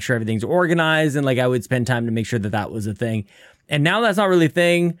everything, make sure everything's organized. And like, I would spend time to make sure that was a thing. And now that's not really a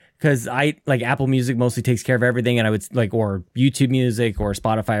thing, because I like Apple Music mostly takes care of everything, and I would like, or YouTube Music or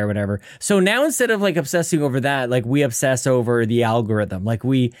Spotify or whatever. So now instead of like obsessing over that, like we obsess over the algorithm.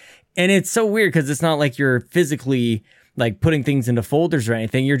 And it's so weird because it's not like you're physically like putting things into folders or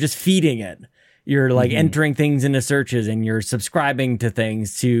anything. You're just feeding it. You're like entering things into searches, and you're subscribing to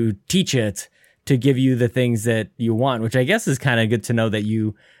things to teach it to give you the things that you want, which I guess is kind of good to know that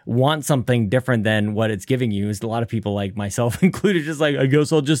you want something different than what it's giving you. Is a lot of people, like myself included, just like, I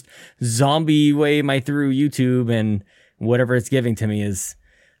guess I'll just zombie way my through YouTube, and whatever it's giving to me is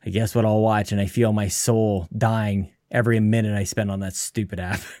I guess what I'll watch, and I feel my soul dying every minute I spend on that stupid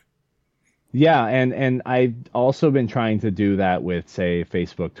app. Yeah, and I've also been trying to do that with, say,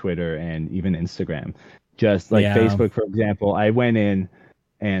 Facebook, Twitter, and even Instagram. Just like Facebook, for example, I went in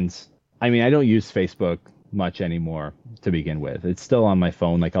and I mean, I don't use Facebook much anymore to begin with. It's still on my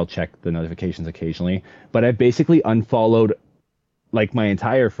phone. Like I'll check the notifications occasionally, but I basically unfollowed like my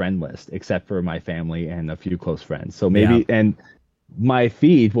entire friend list except for my family and a few close friends. So maybe, and my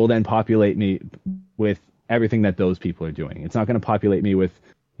feed will then populate me with everything that those people are doing. It's not going to populate me with,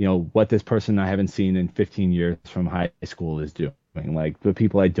 you know, what this person I haven't seen in 15 years from high school is doing. Like the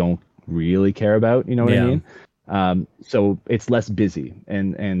people I don't really care about, you know what I mean? So it's less busy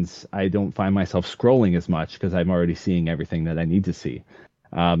and I don't find myself scrolling as much because I'm already seeing everything that I need to see.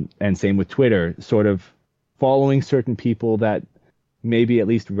 And same with Twitter, sort of following certain people that may be at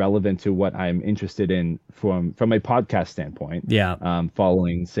least relevant to what I'm interested in from a podcast standpoint.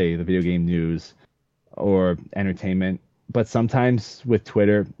 Following, say, the video game news or entertainment. But sometimes with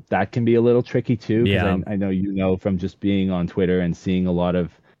Twitter, that can be a little tricky too. I know, you know, from just being on Twitter and seeing a lot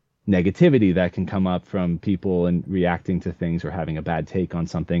of negativity that can come up from people and reacting to things or having a bad take on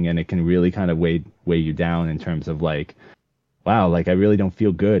something, and it can really kind of weigh you down in terms of like, wow, like I really don't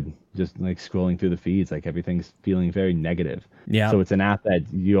feel good just like scrolling through the feeds, like everything's feeling very negative. So it's an app that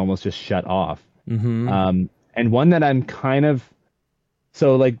you almost just shut off. And one that I'm kind of,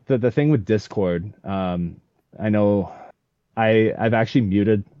 so like the thing with Discord, I know I've actually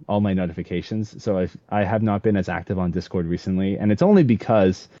muted all my notifications, so I have not been as active on Discord recently, and it's only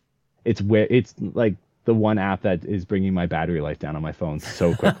because it's like the one app that is bringing my battery life down on my phone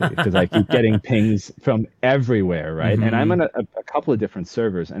so quickly because I keep getting pings from everywhere, right? And I'm on a couple of different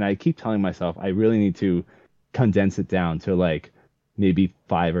servers, and I keep telling myself I really need to condense it down to like maybe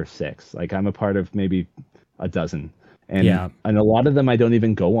 5 or 6. Like I'm a part of maybe a dozen, and a lot of them I don't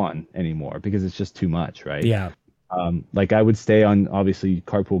even go on anymore because it's just too much, right? Like I would stay on, obviously,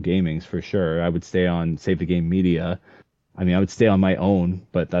 Carpool Gaming's for sure. I would stay on Save the Game Media. I mean, I would stay on my own,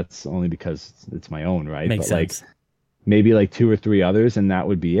 but that's only because it's my own, right? Makes sense. Like maybe like 2 or 3 others, and that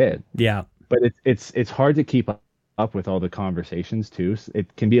would be it. But it's hard to keep up with all the conversations too.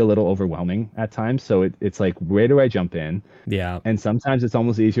 It can be a little overwhelming at times. So it's like, where do I jump in? And sometimes it's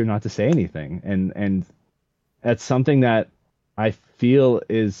almost easier not to say anything, and that's something that I feel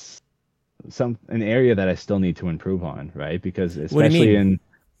is an area that I still need to improve on, right? Because especially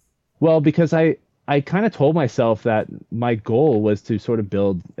because I kind of told myself that my goal was to sort of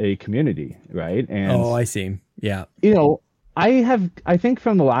build a community, right? And I see. You know, I think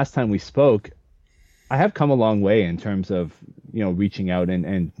from the last time we spoke, I have come a long way in terms of, you know, reaching out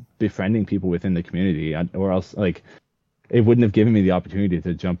and befriending people within the community, or else like it wouldn't have given me the opportunity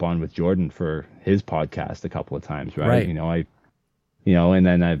to jump on with Jordan for his podcast a couple of times, right? You know, and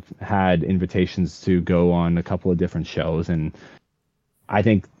then I've had invitations to go on a couple of different shows, and I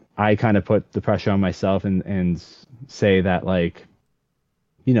think I kind of put the pressure on myself and say that, like,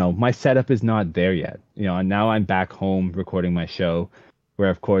 you know, my setup is not there yet, you know, and now I'm back home recording my show, where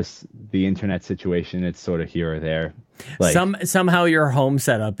of course the internet situation, it's sort of here or there. Like somehow your home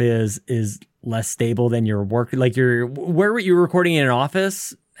setup is less stable than your work. Like where were you recording in an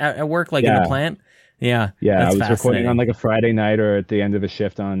office at work, like in a plant? Yeah, I was recording on like a Friday night or at the end of a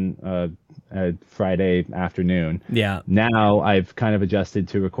shift on a Friday afternoon. Now I've kind of adjusted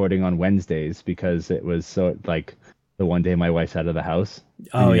to recording on Wednesdays because it was so like the one day my wife's out of the house.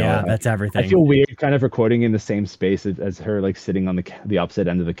 That's everything. I feel weird kind of recording in the same space as her, like sitting on the opposite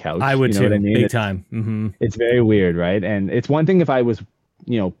end of the couch. I would too, what I mean? Big time. It's very weird, right? And it's one thing if I was,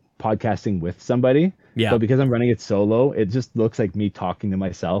 you know, podcasting with somebody. But because I'm running it solo, it just looks like me talking to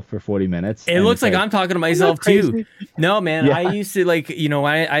myself for 40 minutes. It looks like I'm talking to myself too. No, man, I used to, like, you know,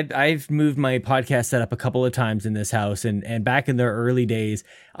 I've moved my podcast setup a couple of times in this house, and back in the early days,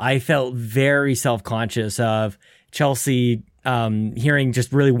 I felt very self-conscious of Chelsea hearing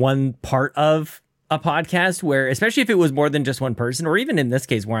just really one part of a podcast, where, especially if it was more than just one person, or even in this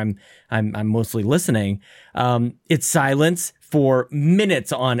case where I'm mostly listening, it's silence for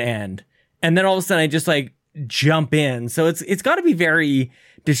minutes on end. And then all of a sudden I just like jump in. So it's got to be very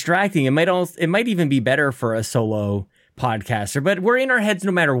distracting. It might even be better for a solo podcaster, but we're in our heads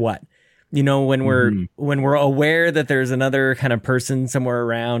no matter what. You know, when we're aware that there's another kind of person somewhere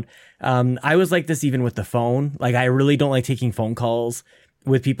around. I was like this even with the phone. Like, I really don't like taking phone calls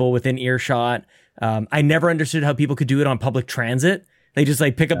with people within earshot. I never understood how people could do it on public transit. They just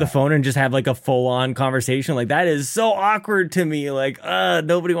like pick up the phone and just have like a full on conversation. Like, that is so awkward to me. Like,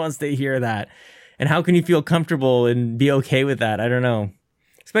 nobody wants to hear that. And how can you feel comfortable and be okay with that? I don't know.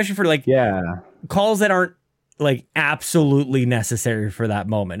 Especially for like calls that aren't like absolutely necessary for that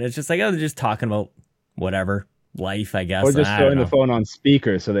moment. It's just like, oh, they're just talking about whatever, life, I guess. Or just throwing the phone on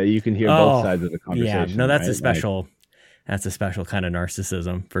speaker so that you can hear both sides of the conversation. Yeah, no, that's right? a special, that's a special kind of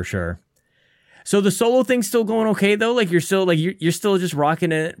narcissism for sure. So the solo thing's still going okay though? Like you're still just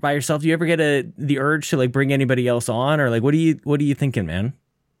rocking it by yourself. Do you ever get the urge to like bring anybody else on, or like what are you thinking, man?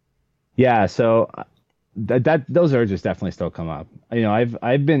 Yeah, so those urges definitely still come up. You know,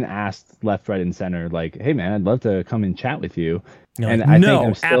 I've been asked left, right, and center, like, hey man, I'd love to come and chat with you. You're And like, I no, think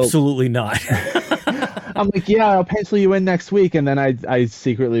I'm still, absolutely not. I'm like, yeah, I'll pencil you in next week, and then I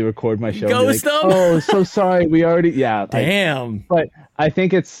secretly record my show. Ghost like, them? oh, so sorry, we already, yeah. Damn. But I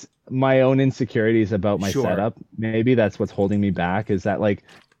think it's my own insecurities about my Sure. setup. Maybe that's what's holding me back. Is that like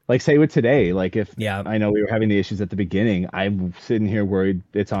say with today, like if I know we were having the issues at the beginning, I'm sitting here worried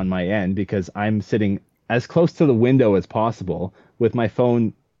it's on my end because I'm sitting as close to the window as possible with my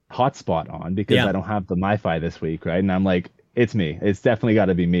phone hotspot on because I don't have the MiFi this week, right? And I'm like, it's me. It's definitely got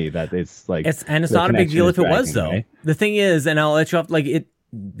to be me. That it's like, it's not a big deal if it was though. Right? The thing is, and I'll let you off. Like it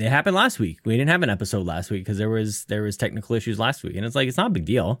happened last week. We didn't have an episode last week because there was technical issues last week, and it's like it's not a big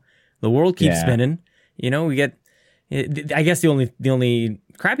deal. The world keeps spinning. You know, we get. I guess the only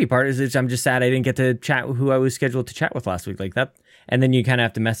crappy part is that I'm just sad I didn't get to chat with who I was scheduled to chat with last week, like that. And then you kind of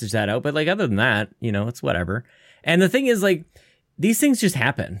have to message that out. But like other than that, you know, it's whatever. And the thing is, like, these things just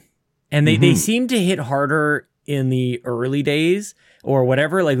happen, and they seem to hit harder in the early days or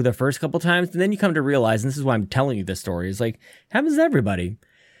whatever, like the first couple times. And then you come to realize, and this is why I'm telling you this story, is like happens to everybody.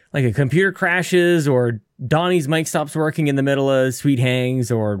 Like a computer crashes or Donnie's mic stops working in the middle of Sweet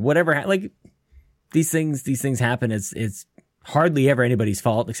Hangs or whatever. Like these things happen. It's hardly ever anybody's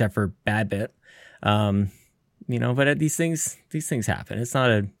fault except for Badbit. You know, but these things happen. It's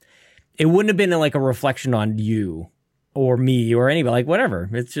not it wouldn't have been like a reflection on you or me or anybody, like whatever.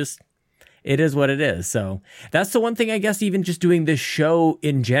 It's just, it is what it is. So that's the one thing, I guess, even just doing this show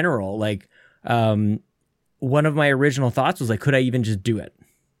in general, like, one of my original thoughts was like, could I even just do it?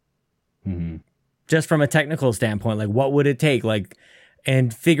 Mm-hmm. Just from a technical standpoint, like what would it take? Like,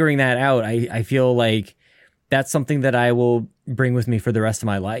 and figuring that out, I feel like that's something that I will bring with me for the rest of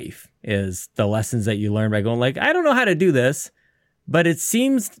my life, is the lessons that you learn by going like, I don't know how to do this, but it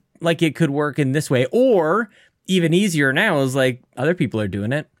seems like it could work in this way. Or even easier now is like other people are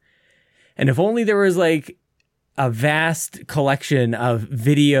doing it. And if only there was like a vast collection of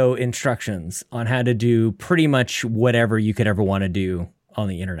video instructions on how to do pretty much whatever you could ever want to do on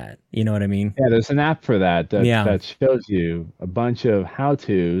the internet. You know what I mean? Yeah, there's an app for that that shows you a bunch of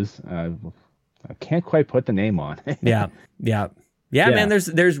how-tos. I can't quite put the name on. Yeah, man,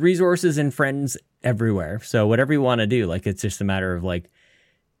 there's resources and friends everywhere. So whatever you want to do, like it's just a matter of like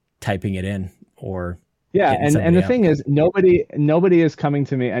typing it in or and the thing is, nobody is coming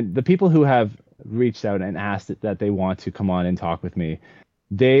to me, and the people who have reached out and asked that they want to come on and talk with me,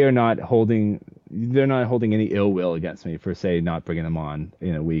 they're not holding any ill will against me for, say, not bringing them on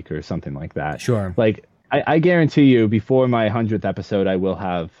in a week or something like that. Sure. Like I guarantee you, before my 100th episode, I will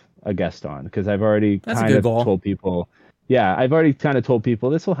have a guest on, because I've already told people. Yeah, I've already kind of told people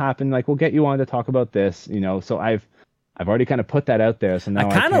this will happen. Like, we'll get you on to talk about this, you know. So I've already kind of put that out there. So now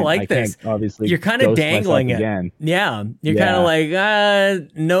I kind of like this. Obviously, you're kind of dangling it again. Yeah, you're kind of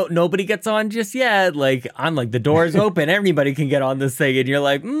like, nobody gets on just yet. Like, I'm like, the door's open, everybody can get on this thing, and you're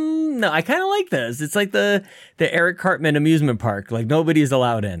like, no, I kind of like this. It's like the Eric Cartman amusement park. Like, nobody's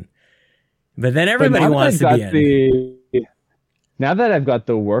allowed in, but then everybody wants to be in. Now that I've got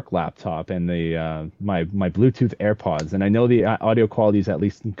the work laptop and the my Bluetooth AirPods, and I know the audio quality is at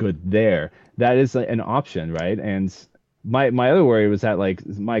least good there, that is an option, right? And my other worry was that like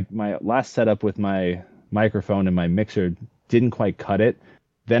my last setup with my microphone and my mixer didn't quite cut it.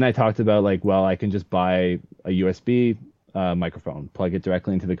 Then I talked about like, well, I can just buy a USB microphone, plug it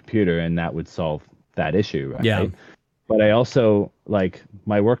directly into the computer, and that would solve that issue, right? Yeah. But I also, like,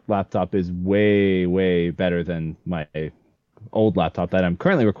 my work laptop is way, way better than my old laptop that I'm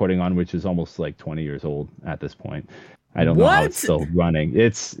currently recording on, which is almost like 20 years old at this point. I don't know how it's still running.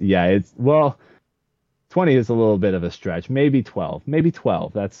 Well, 20 is a little bit of a stretch. Maybe 12.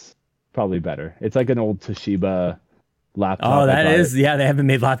 That's probably better. It's like an old Toshiba laptop. Oh, that is, they haven't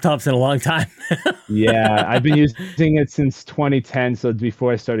made laptops in a long time. Yeah, I've been using it since 2010, so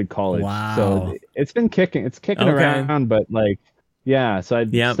before I started college. Wow. So it's been kicking. It's kicking around, but like, yeah. So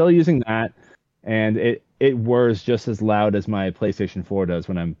I'm still using that, and it whirs just as loud as my PlayStation 4 does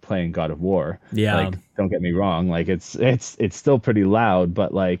when I'm playing God of War. Yeah. Like, don't get me wrong. Like, it's still pretty loud,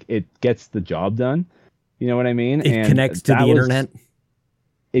 but like, it gets the job done. You know what I mean? It connects to the internet.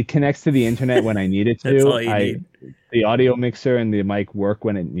 it connects to the internet when I need it to. That's all you need. The audio mixer and the mic work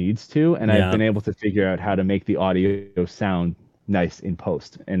when it needs to, and I've been able to figure out how to make the audio sound nice in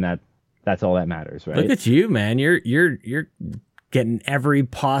post, and that's all that matters, right? Look at you, man. You're getting every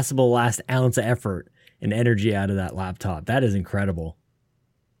possible last ounce of effort and energy out of that laptop. That is incredible.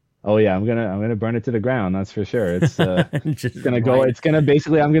 Oh yeah, I'm gonna burn it to the ground. That's for sure. It's it's gonna go. It's gonna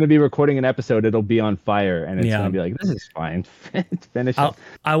basically. I'm gonna be recording an episode. It'll be on fire, and it's gonna be like, this is fine. Finish it.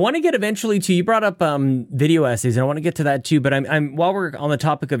 I want to get eventually to. You brought up video essays, and I want to get to that too. But I'm while we're on the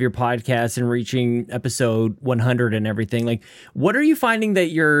topic of your podcast and reaching episode 100 and everything. Like, what are you finding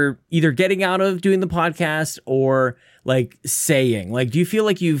that you're either getting out of doing the podcast or like saying? Like, do you feel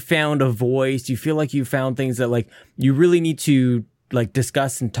like you've found a voice? Do you feel like you found things that like you really need to like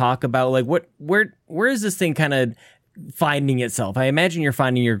discuss and talk about? Like where is this thing kind of finding itself? I imagine you're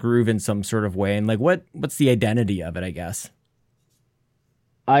finding your groove in some sort of way, and like what's the identity of it, I guess?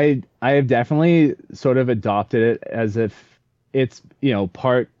 I have definitely sort of adopted it as if it's,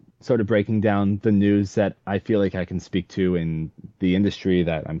 part sort of breaking down the news that I feel like I can speak to in the industry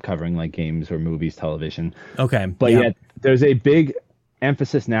that I'm covering, like games or movies, television. Okay. But yet there's a big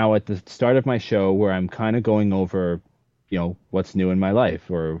emphasis now at the start of my show where I'm kind of going over what's new in my life,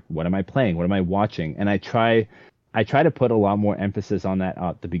 or what am I playing, what am I watching, and I try to put a lot more emphasis on that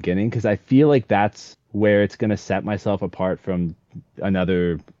at the beginning, because I feel like that's where it's going to set myself apart from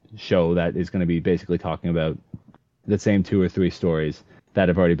another show that is going to be basically talking about the same 2 or 3 stories that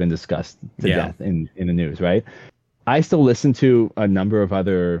have already been discussed to death in the news, right? I still listen to a number of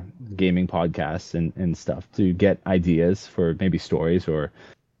other gaming podcasts and stuff to get ideas for maybe stories, or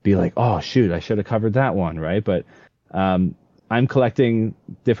be like, oh shoot, I should have covered that one, right? But I'm collecting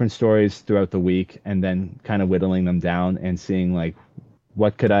different stories throughout the week and then kind of whittling them down and seeing like,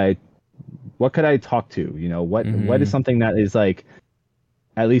 what could I talk to? What is something that is like,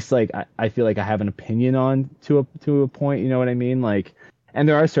 at least like I feel like I have an opinion on to a point, you know what I mean? Like, and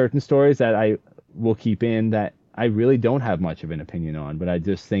there are certain stories that I will keep in that I really don't have much of an opinion on, but I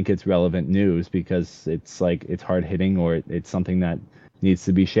just think it's relevant news because it's like, it's hard hitting, or it's something that needs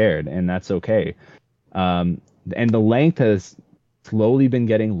to be shared, and that's okay. And the length has slowly been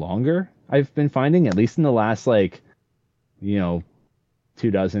getting longer. I've been finding, at least in the last 2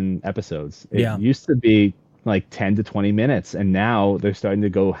 dozen episodes. It used to be like 10 to 20 minutes, and now they're starting to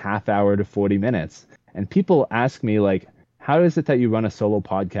go half hour to 40 minutes. And people ask me like, how is it that you run a solo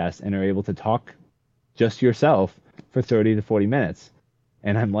podcast and are able to talk just yourself for 30 to 40 minutes?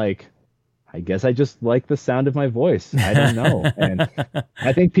 And I'm like, I guess I just like the sound of my voice. I don't know. And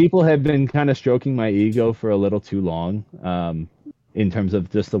I think people have been kind of stroking my ego for a little too long, in terms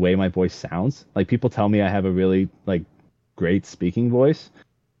of just the way my voice sounds. Like, people tell me I have a really great speaking voice.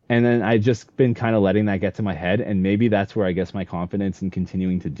 And then I've just been kind of letting that get to my head. And maybe that's where I guess my confidence in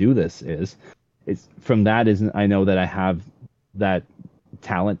continuing to do this is. It's from that I know that I have that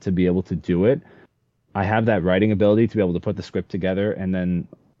talent to be able to do it. I have that writing ability to be able to put the script together, and then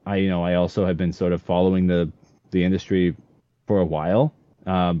I also have been sort of following the industry for a while.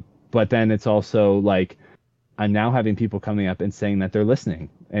 But then it's also like, I'm now having people coming up and saying that they're listening,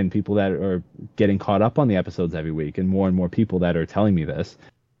 and people that are getting caught up on the episodes every week, and more people that are telling me this.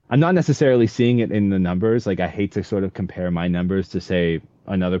 I'm not necessarily seeing it in the numbers. Like, I hate to sort of compare my numbers to, say,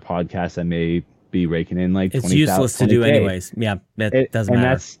 another podcast that may be raking in like 20,000. It's useless to do anyways. Yeah, it doesn't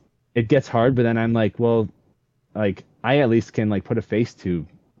matter. It gets hard, but then I'm like, well, like, I at least can put a face to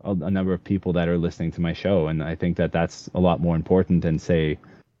a number of people that are listening to my show, and I think that that's a lot more important than, say,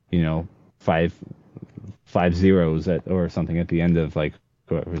 five zeros or something at the end of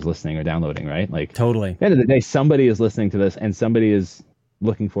whoever's listening or downloading, right? Like, totally. At the end of the day, somebody is listening to this, and somebody is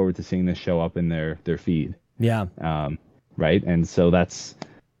looking forward to seeing this show up in their feed. Yeah. Right. And so that's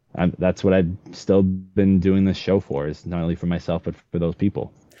what I've still been doing this show for, is not only for myself but for those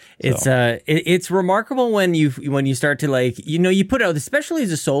people. It's remarkable when you start to you put out, especially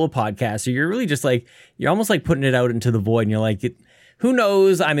as a solo podcaster, you're really just you're almost putting it out into the void, and you're like, who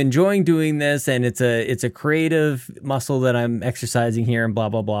knows? I'm enjoying doing this, and it's a creative muscle that I'm exercising here, and blah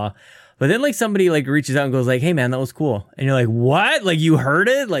blah blah. But then somebody reaches out and goes hey man, that was cool, and you're like, what? You heard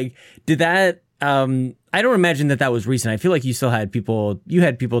it? Did that? I don't imagine that was recent. I feel like you still had people. You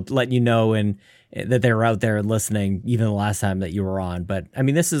had people letting you know and that they were out there and listening, even the last time that you were on. But I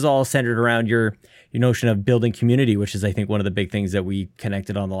mean, this is all centered around your notion of building community, which is, I think, one of the big things that we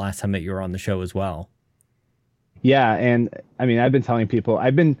connected on the last time that you were on the show as well. Yeah, and I mean, I've been telling people,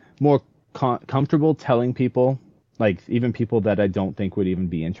 I've been more comfortable telling people, even people that I don't think would even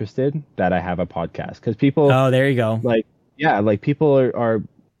be interested, that I have a podcast, because people. Oh, there you go. People are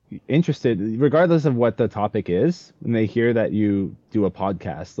interested, regardless of what the topic is, when they hear that you do a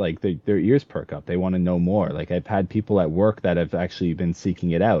podcast, like their ears perk up. They want to know more. Like I've had people at work that have actually been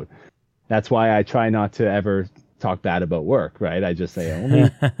seeking it out. That's why I try not to ever talk bad about work, right? I just say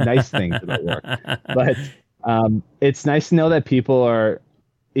only nice things about work. But it's nice to know that people are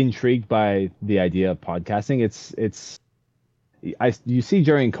intrigued by the idea of podcasting. You see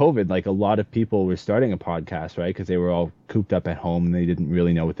during COVID, like a lot of people were starting a podcast, right? Because they were all cooped up at home and they didn't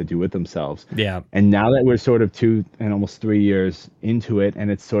really know what to do with themselves. Yeah. And now that we're sort of 2 and almost 3 years into it, and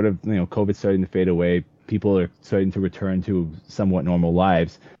it's sort of, COVID's starting to fade away, people are starting to return to somewhat normal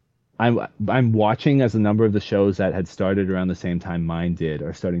lives. I'm watching as a number of the shows that had started around the same time mine did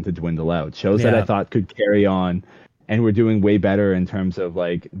are starting to dwindle out. Shows that I thought could carry on and were doing way better in terms of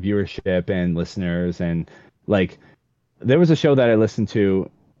like viewership and listeners. And like there was a show that I listened to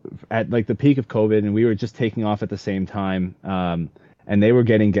at like the peak of COVID and we were just taking off at the same time. And they were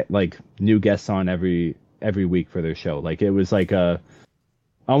getting like new guests on every week for their show. Like it was like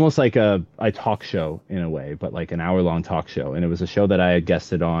almost like a talk show in a way, but like an hour-long talk show. And it was a show that I had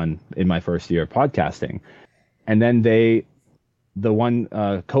guested on in my first year of podcasting. And then the one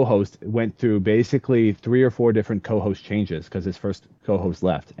co-host went through basically 3 or 4 different co-host changes because his first co-host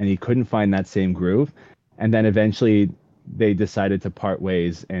left and he couldn't find that same groove. And then eventually they decided to part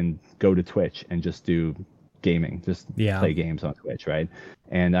ways and go to Twitch and just do gaming, play games on Twitch, right?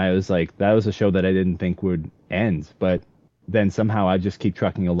 And I was like, that was a show that I didn't think would end, but then somehow I just keep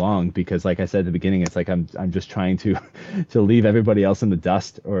trucking along because, like I said at the beginning, it's like I'm just trying to leave everybody else in the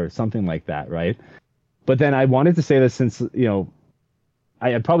dust or something like that, right? But then I wanted to say this since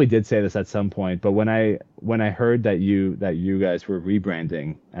I probably did say this at some point, but when I heard that you guys were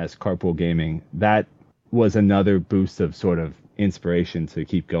rebranding as Carpool Gaming, that was another boost of sort of inspiration to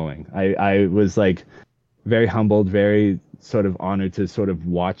keep going. I was like very humbled, very sort of honored to sort of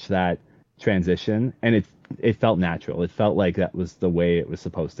watch that transition, and it felt natural. It felt like that was the way it was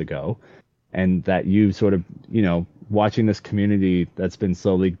supposed to go. And that you sort of, watching this community that's been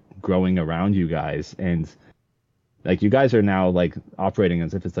slowly growing around you guys. And like, you guys are now like operating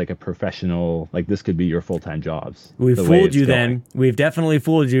as if it's like a professional, like this could be your full-time jobs. We've fooled you then. We've definitely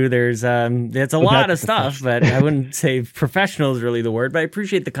fooled you. There's it's a lot of stuff, but I wouldn't say professional is really the word, but I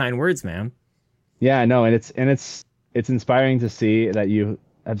appreciate the kind words, man. Yeah, no. And it's inspiring to see that you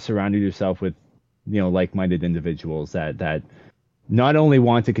have surrounded yourself with, like-minded individuals that not only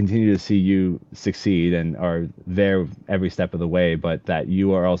want to continue to see you succeed and are there every step of the way, but that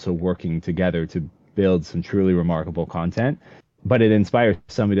you are also working together to build some truly remarkable content. But it inspires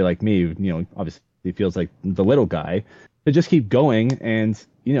somebody like me, obviously it feels like the little guy, to just keep going. And,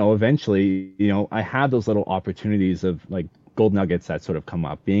 eventually, I have those little opportunities of like gold nuggets that sort of come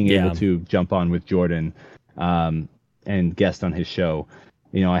up, being able to jump on with Jordan and guest on his show.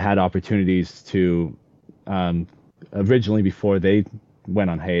 I had opportunities to originally, before they went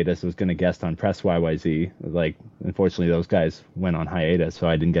on hiatus, I was going to guest on Press YYZ. Like, unfortunately, those guys went on hiatus, so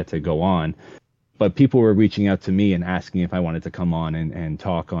I didn't get to go on. But people were reaching out to me and asking if I wanted to come on and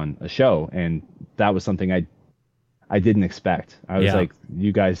talk on a show. And that was something I didn't expect. I was like,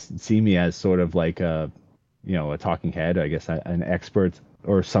 you guys see me as sort of like a talking head, I guess, an expert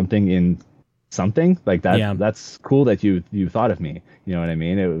or something in something like that. Yeah. That's cool that you thought of me. You know what I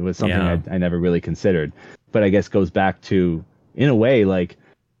mean? It was something I never really considered, but I guess goes back to, in a way, like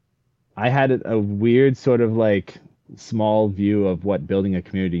I had a weird sort of like small view of what building a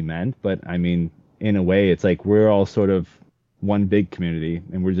community meant. But I mean, in a way, it's like we're all sort of one big community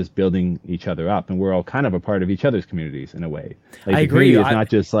and we're just building each other up, and we're all kind of a part of each other's communities in a way. Like, I agree. It's not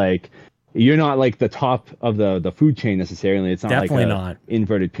just like, you're not like the top of the food chain necessarily. It's not definitely like not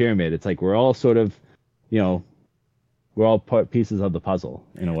inverted pyramid. It's like we're all sort of, we're all pieces of the puzzle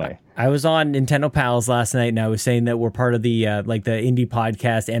in a way. I was on Nintendo Pals last night and I was saying that we're part of the like the indie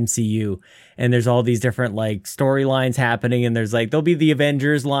podcast MCU, and there's all these different like storylines happening, and there'll be the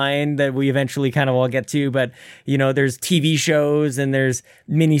Avengers line that we eventually kind of all get to, but there's TV shows and there's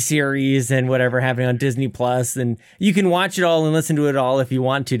miniseries and whatever happening on Disney Plus, and you can watch it all and listen to it all if you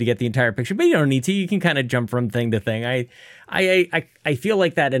want to get the entire picture, but you don't need to. You can kind of jump from thing to thing. I feel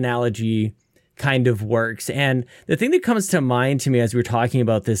like that analogy kind of works. And the thing that comes to mind to me as we're talking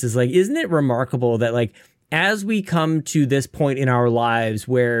about this is like, isn't it remarkable that like, as we come to this point in our lives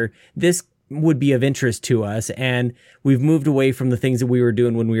where this would be of interest to us, and we've moved away from the things that we were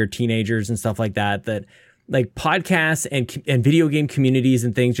doing when we were teenagers and stuff like that, that like podcasts and video game communities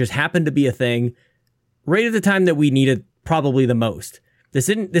and things just happen to be a thing right at the time that we need it probably the most. This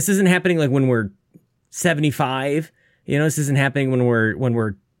isn't happening like when we're 75, this isn't happening when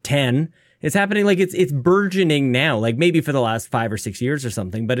we're 10. It's happening like it's burgeoning now, like maybe for the last 5 or 6 years or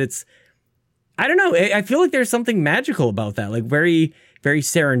something, but I don't know. I feel like there's something magical about that, like very, very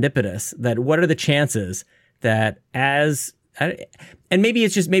serendipitous, that what are the chances that and maybe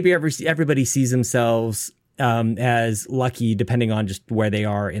it's just maybe everybody sees themselves as lucky depending on just where they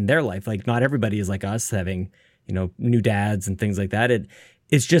are in their life. Like not everybody is like us having, new dads and things like that.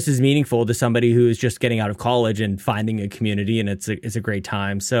 It's just as meaningful to somebody who is just getting out of college and finding a community, and it's a great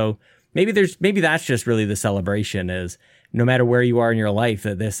time. So maybe that's just really the celebration, is no matter where you are in your life,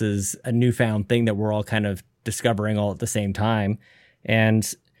 that this is a newfound thing that we're all kind of discovering all at the same time.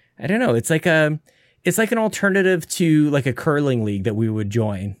 And I don't know, it's like an alternative to like a curling league that we would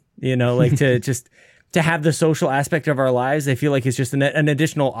join, like to have the social aspect of our lives. I feel like it's just an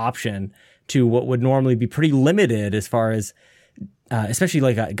additional option to what would normally be pretty limited as far as, especially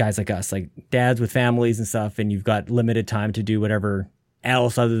like guys like us, like dads with families and stuff, and you've got limited time to do whatever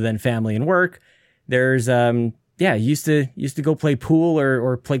else other than family and work. There's, used to go play pool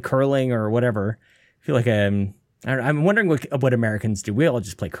or play curling or whatever. I feel like, I'm wondering what Americans do. We all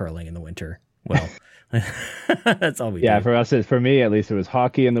just play curling in the winter. Well, that's all we do. Yeah, for me at least, it was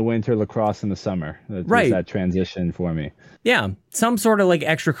hockey in the winter, lacrosse in the summer. That was that transition for me. Yeah, some sort of like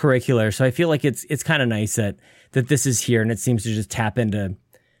extracurricular. So I feel like it's kind of nice that this is here, and it seems to just tap into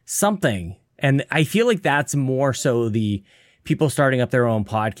something. And I feel like that's more so the people starting up their own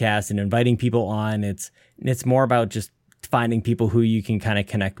podcast and inviting people on. It's more about just finding people who you can kind of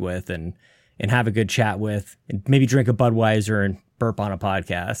connect with and have a good chat with, and maybe drink a Budweiser and burp on a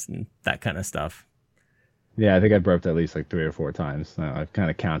podcast and that kind of stuff. Yeah, I think I burped at least like 3 or 4 times. I'm kind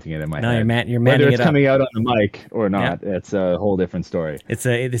of counting it in my head. You're manning Whether it's it coming out on the mic or not, it's a whole different story. It's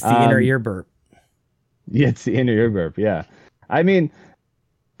the inner ear burp. Yeah, it's the inner ear burp. Yeah, I mean,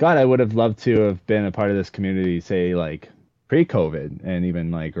 God, I would have loved to have been a part of this community, say like pre-COVID, and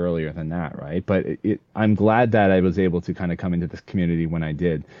even like earlier than that, right? But I'm glad that I was able to kind of come into this community when I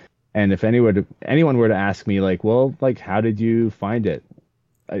did. And if anyone were to ask me, like, well, like, how did you find it?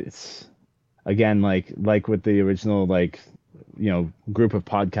 It's again like with the original group of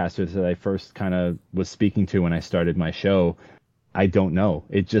podcasters that I first kind of was speaking to when I started my show. I don't know.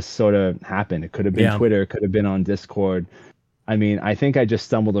 It just sort of happened. It could have been Twitter, it could have been on Discord. I mean, I think I just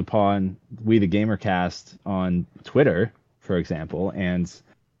stumbled upon We the Gamercast on Twitter, for example, and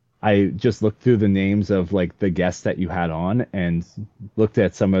I just looked through the names of like the guests that you had on and looked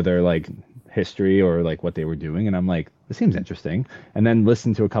at some of their like history or like what they were doing, and I'm like, this seems interesting. And then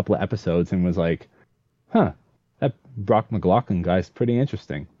listened to a couple of episodes and was like, that Brock McLaughlin guy's pretty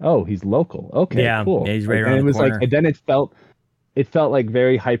interesting. Oh, he's local. Okay, cool. Yeah, he's right around the corner. And then it felt like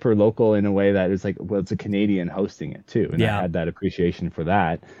very hyper local in a way that it's like, well, it's a Canadian hosting it too, and I had that appreciation for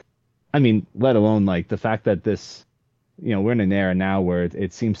that. I mean, let alone like the fact that this, we're in an era now where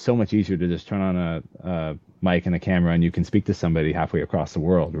it seems so much easier to just turn on a mic and a camera and you can speak to somebody halfway across the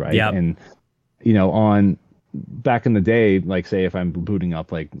world, right? Yep. And on back in the day, like say if I'm booting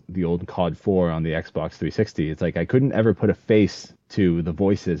up like the old COD 4 on the Xbox 360, it's like I couldn't ever put a face to the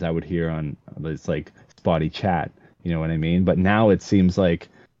voices I would hear on this like spotty chat, you know what I mean? But now it seems like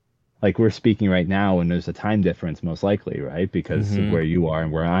we're speaking right now and there's a time difference most likely, right? Because of where you are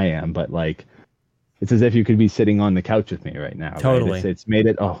and where I am, but like it's as if you could be sitting on the couch with me right now. Totally. Right? It's made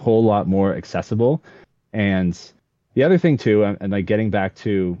it a whole lot more accessible. And the other thing too, and like getting back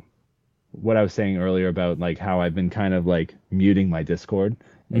to what I was saying earlier about like how I've been kind of like muting my Discord,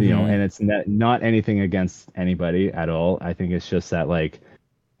 and it's not anything against anybody at all. I think it's just that like,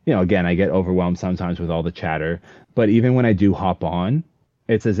 again, I get overwhelmed sometimes with all the chatter, but even when I do hop on,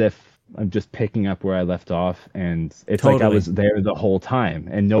 it's as if I'm just picking up where I left off, and it's like I was there the whole time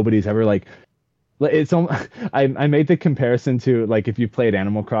and nobody's ever like, I made the comparison to like if you played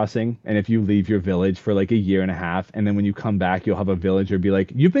Animal Crossing and if you leave your village for like a year and a half and then when you come back you'll have a villager be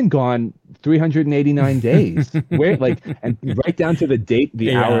like, you've been gone 389 days. Where like, and right down to the date,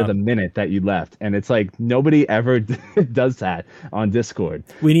 the hour, the minute that you left, and it's like nobody ever does that on Discord.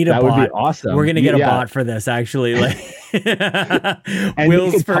 We need a bot. That would be awesome. We're gonna get a bot for this actually. Like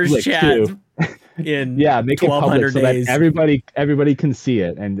Will's first chat. In make it public so days. that everybody can see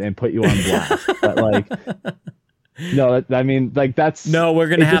it and put you on blast. But like, no, I mean, like that's we're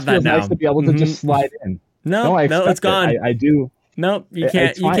gonna have that now. Nice to be able to just slide in. No, it's gone. I do. No, you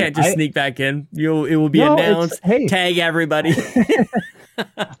can't. You can't just sneak back in. It will be announced. Hey, tag everybody.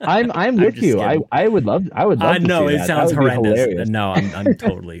 I'm with you. I would love. I know it sounds horrendous. No, I'm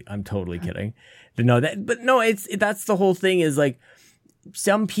totally kidding. That's the whole thing. Is like.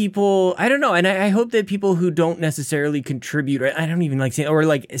 Some people, I don't know, and I hope that people who don't necessarily contribute, or I don't even like saying, or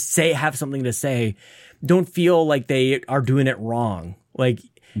like have something to say, don't feel like they are doing it wrong. Like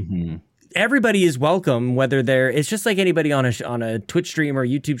everybody is welcome, whether it's just like anybody on a Twitch stream or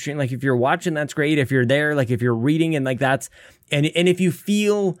YouTube stream. Like if you're watching, that's great. If you're there, like if you're reading and like and if you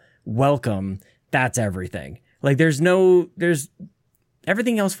feel welcome, that's everything. Like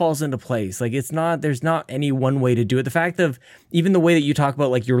everything else falls into place. Like there's not any one way to do it. The fact of even the way that you talk about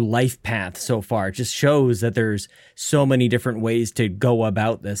like your life path so far, it just shows that there's so many different ways to go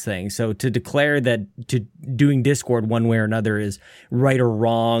about this thing. So to declare that doing Discord one way or another is right or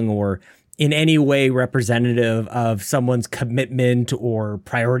wrong or in any way representative of someone's commitment or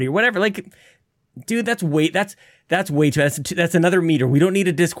priority or whatever, like, dude, that's way too. That's another meter. We don't need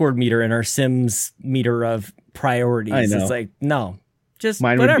a Discord meter in our Sims meter of priorities. I know. It's like, no. Just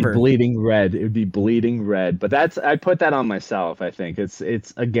mine whatever. Would be bleeding red. It would be bleeding red. But I put that on myself. I think it's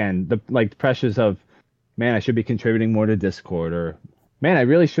again the pressures of, man, I should be contributing more to Discord, or man, I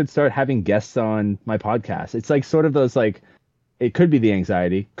really should start having guests on my podcast. It's like sort of those like, it could be the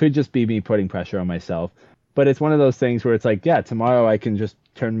anxiety, could just be me putting pressure on myself, but it's one of those things where it's like, yeah, tomorrow I can just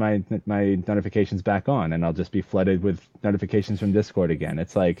turn my notifications back on and I'll just be flooded with notifications from Discord again.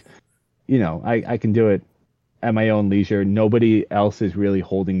 It's like, I can do it at my own leisure. Nobody else is really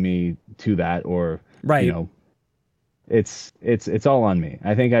holding me to that, or right. It's all on me.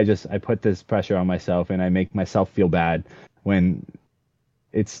 I think I put this pressure on myself and I make myself feel bad when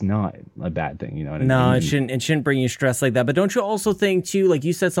it's not a bad thing, you know what I mean? No, it shouldn't bring you stress like that. But don't you also think too, like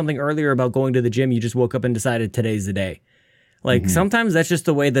you said something earlier about going to the gym, you just woke up and decided today's the day. Like sometimes that's just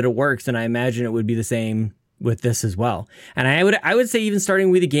the way that it works, and I imagine it would be the same with this as well. And I would say even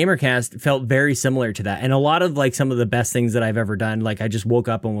starting with the GamerCast felt very similar to that. And a lot of like some of the best things that I've ever done, like I just woke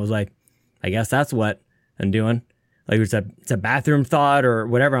up and was like, I guess that's what I'm doing. Like it's a bathroom thought or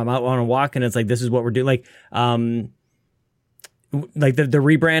whatever. I'm out on a walk and it's like, this is what we're doing. Like the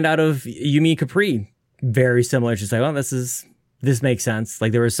rebrand out of Yumi Capri, very similar. It's just like, oh, this makes sense.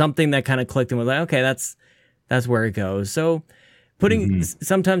 Like there was something that kind of clicked and was like, okay, that's where it goes. So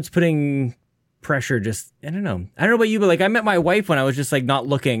sometimes putting pressure, just I don't know about you, but like I met my wife when I was just like not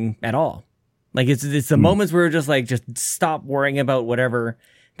looking at all. Like it's the moments where we're just like, just stop worrying about whatever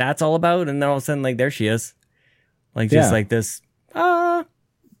that's all about, and then all of a sudden like there she is, like just like this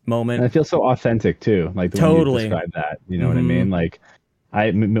moment. And I feel so authentic too, like the totally way you describe that, you know what I mean? Like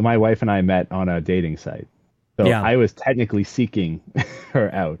my wife and I met on a dating site, so I was technically seeking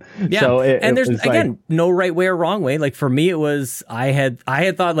her out. Yeah, so and there's again no right way or wrong way. Like for me, it was I had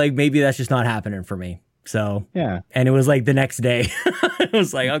thought like maybe that's just not happening for me. So yeah, and it was like the next day, it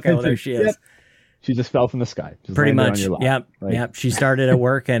was like, okay, well there she is. Yep. She just fell from the sky. Just pretty much. Yep. Yep. She started at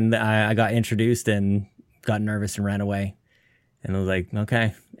work and I got introduced and got nervous and ran away. And I was like,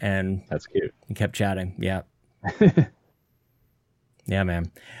 okay. And that's cute. And kept chatting. Yeah. Yeah,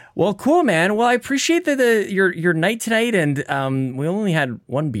 man. Well, cool, man. Well, I appreciate your night tonight, and we only had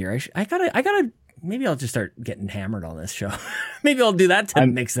one beer. I gotta. Maybe I'll just start getting hammered on this show. Maybe I'll do that to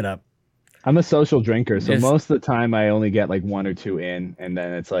mix it up. I'm a social drinker, so most of the time I only get like one or two in, and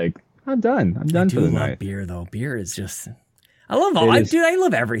then it's like I'm done. I'm done for the night. I do love beer though. Beer is just. I love all. I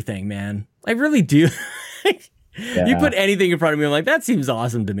love everything, man. I really do. Yeah. You put anything in front of me, I'm like, that seems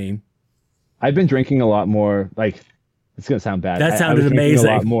awesome to me. I've been drinking a lot more. Like, it's gonna sound bad. That sounded amazing.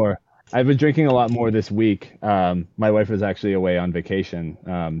 A lot more. I've been drinking a lot more this week. My wife was actually away on vacation,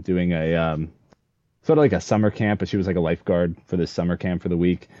 doing a sort of like a summer camp, but she was like a lifeguard for this summer camp for the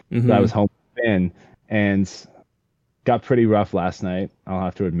week. So I was home and got pretty rough last night. I'll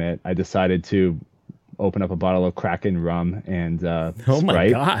have to admit. I decided to open up a bottle of Kraken rum and oh my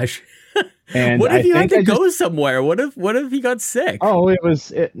Sprite. Gosh. And what if you had to go somewhere? What if he got sick? Oh, it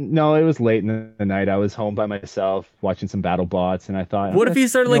was late in the night. I was home by myself watching some BattleBots, and I thought, what if he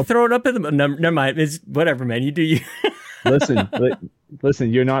started like throwing up in the? Never mind. It's whatever, man. You do you.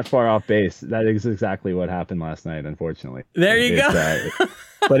 Listen. You're not far off base. That is exactly what happened last night. Unfortunately, there you go.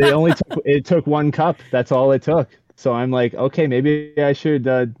 But it took one cup. That's all it took. So I'm like, okay, maybe I should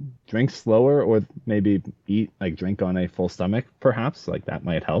drink slower, or maybe drink on a full stomach, perhaps. Like that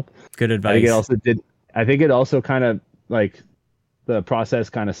might help. Good advice. I think it also kind of like the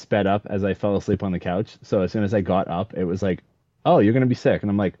process kind of sped up as I fell asleep on the couch. So as soon as I got up, it was like, oh, you're gonna be sick, and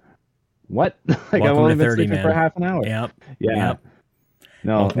I'm like, what? Like I've only been sleeping for half an hour. Yep. Yeah. Yep.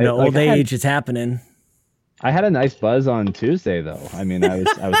 No, old age is happening. I had a nice buzz on Tuesday though. I mean, I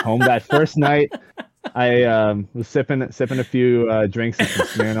was home that first night. I was sipping a few drinks and some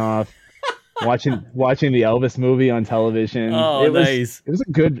Smirnoff, watching the Elvis movie on television. Oh, nice! It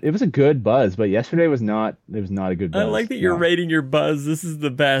was a good buzz, but yesterday was not. It was not a good buzz. I like that you're rating your buzz. This is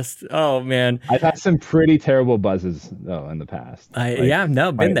the best. Oh man, I've had some pretty terrible buzzes though in the past.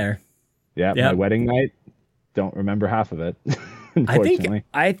 Been there. Yeah, my wedding night. Don't remember half of it. unfortunately.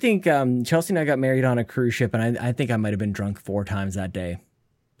 I think Chelsea and I got married on a cruise ship, and I think I might have been drunk 4 times that day.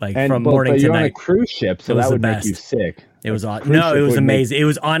 Like from morning to night. On a cruise ship, so that would make you sick. It was awesome. No, it was amazing. It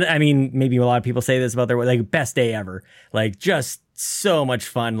was on. I mean, maybe a lot of people say this about their best day ever. Like just so much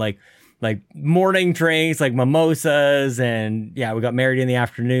fun. Like morning drinks, like mimosas, and yeah, we got married in the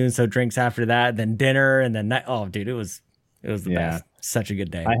afternoon, so drinks after that, then dinner, and then night. Oh, dude, it was the best. Such a good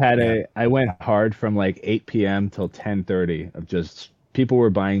day. I went hard from like 8 p.m. till 10:30 of just people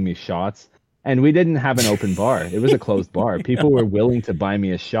were buying me shots, and we didn't have an open bar. It was a closed bar. People were willing to buy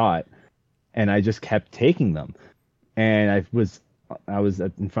me a shot, and I just kept taking them. And I was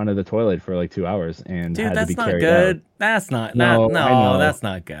in front of the toilet for like 2 hours and dude, had to be carried good. out. That's not good. No, that's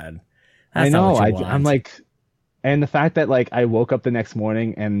not good. That's I know. Not what you I'm like, and the fact that like I woke up the next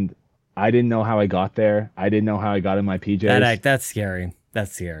morning and I didn't know how I got there. I didn't know how I got in my PJs. That's scary.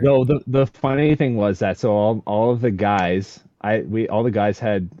 That's scary. No, the funny thing was that so all of the guys, all the guys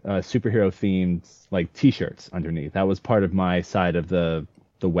had superhero themed like T-shirts underneath. That was part of my side of the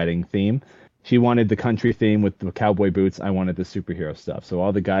wedding theme. She wanted the country theme with the cowboy boots. I wanted the superhero stuff. So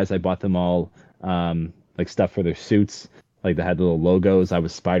all the guys, I bought them all like stuff for their suits. Like they had little logos. I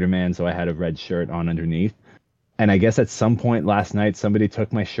was Spider-Man, so I had a red shirt on underneath. And I guess at some point last night, somebody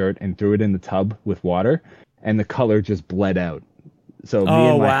took my shirt and threw it in the tub with water, and the color just bled out. So me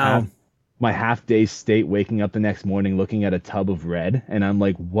and my half-day state waking up the next morning looking at a tub of red, and I'm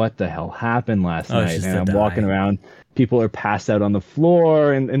like, what the hell happened last night? And I'm walking around. People are passed out on the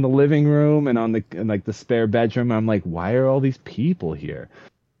floor and in the living room and in the spare bedroom. I'm like, why are all these people here?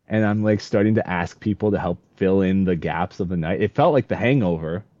 And I'm like starting to ask people to help fill in the gaps of the night. It felt like The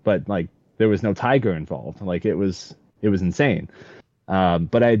Hangover, but like there was no tiger involved. Like it was insane.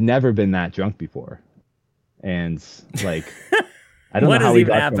 But I had never been that drunk before. And like, I don't know how we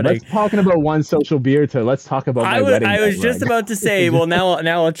got from let's talking about one social beer to let's talk about my wedding. I was just about to say, well, now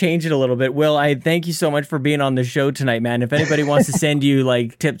I'll change it a little bit. Will, I thank you so much for being on the show tonight, man. If anybody wants to send you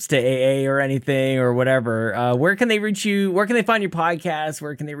like tips to AA or anything or whatever, where can they reach you? Where can they find your podcast?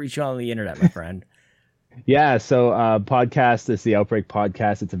 Where can they reach you on the internet, my friend? Yeah, so podcast is the Outbreak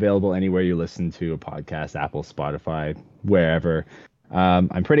Podcast. It's available anywhere you listen to a podcast, Apple, Spotify, wherever.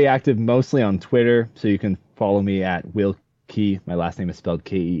 I'm pretty active mostly on Twitter, so you can follow me at Will Key. My last name is spelled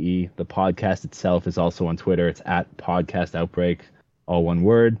Kee. The podcast itself is also on Twitter. It's at Podcast Outbreak, all one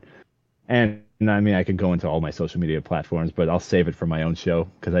word. And I mean, I could go into all my social media platforms, but I'll save it for my own show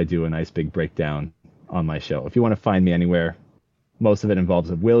because I do a nice big breakdown on my show. If you want to find me anywhere, most of it involves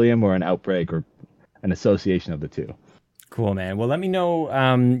a William or an Outbreak or an association of the two. Cool, man. Well, let me know.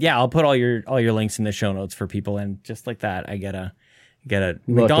 I'll put all your links in the show notes for people. And just like that, I get a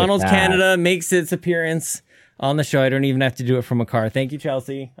McDonald's Canada makes its appearance on the show. I don't even have to do it from a car. Thank you,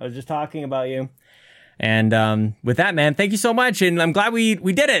 Chelsea. I was just talking about you. And with that, man, thank you so much. And I'm glad we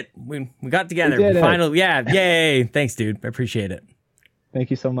did it. We got together. We finally, yeah, yay. Thanks, dude. I appreciate it.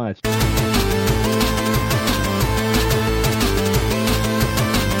 Thank you so much.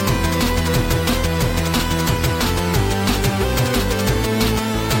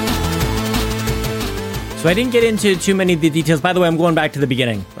 So I didn't get into too many of the details. By the way, I'm going back to the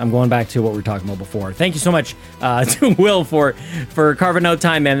beginning. I'm going back to what we were talking about before. Thank you so much to Will for carving out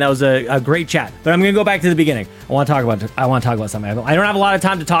time, man. That was a great chat. But I'm going to go back to the beginning. I want to talk about something. I don't have a lot of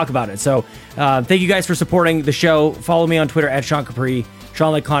time to talk about it. So thank you guys for supporting the show. Follow me on Twitter at Sean Capri.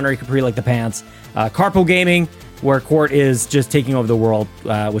 Sean like Connery, Capri like the pants. Carpo Gaming, where Court is just taking over the world,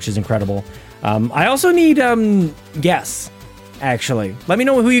 which is incredible. I also need guests, actually. Let me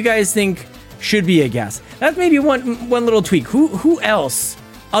know who you guys think should be a guest. That's maybe one little tweak. Who else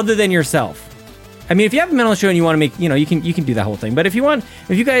other than yourself? I mean, if you haven't been on the show and you want to make, you can do that whole thing. But if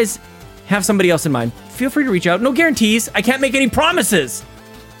you guys have somebody else in mind, feel free to reach out. No guarantees. I can't make any promises.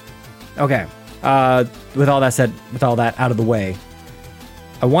 Okay. With all that said, with all that out of the way,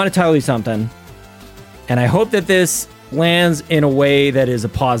 I want to tell you something, and I hope that this lands in a way that is a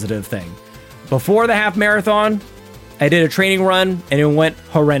positive thing. Before the half marathon, I did a training run and it went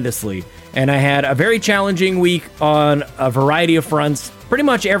horrendously. And I had a very challenging week on a variety of fronts, pretty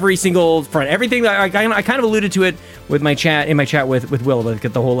much every single front. Everything that I kind of alluded to it with my chat with Will, like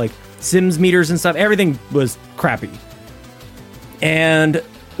at the whole like Sims meters and stuff. Everything was crappy. And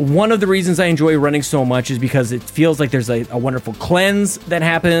one of the reasons I enjoy running so much is because it feels like there's a wonderful cleanse that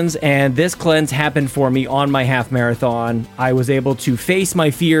happens. And this cleanse happened for me on my half marathon. I was able to face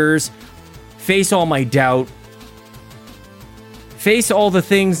my fears, face all my doubt, face all the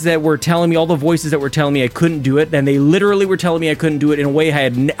things that were telling me, all the voices that were telling me I couldn't do it. And they literally were telling me I couldn't do it in a way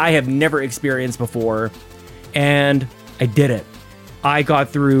I have never experienced before. And I did it. I got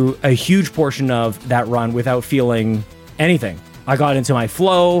through a huge portion of that run without feeling anything. I got into my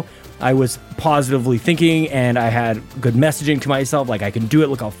flow. I was positively thinking, and I had good messaging to myself, like, I can do it,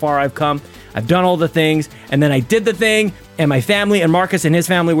 look how far I've come. I've done all the things, and then I did the thing, and my family and Marcus and his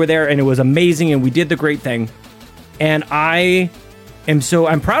family were there, and it was amazing, and we did the great thing. And I'm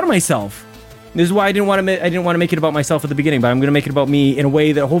proud of myself. This is why I didn't want to make it about myself at the beginning, but I'm going to make it about me in a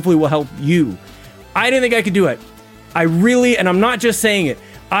way that hopefully will help you. I didn't think I could do it. I really, and I'm not just saying it,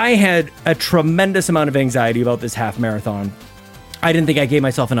 I had a tremendous amount of anxiety about this half marathon. I didn't think I gave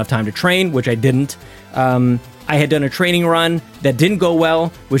myself enough time to train, which I didn't. I had done a training run that didn't go well,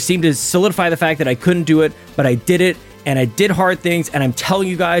 which seemed to solidify the fact that I couldn't do it, but I did it, and I did hard things, and I'm telling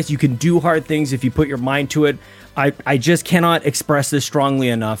you guys, you can do hard things if you put your mind to it. I just cannot express this strongly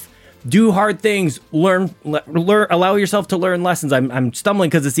enough. Do hard things, learn, allow yourself to learn lessons. I'm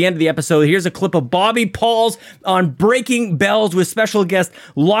stumbling because it's the end of the episode. Here's a clip of Bobby Pauls on Breaking Bells with special guest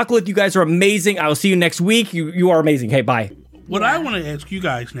Lachlan. You guys are amazing. I will see you next week. You are amazing. Hey, bye. What I want to ask you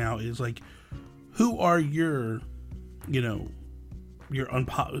guys now is, like, who are your unwanted?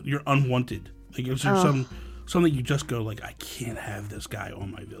 Like, is there something you just go, like, I can't have this guy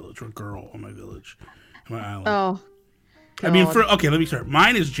on my village or girl on my village, my island? Oh, God. I mean, let me start.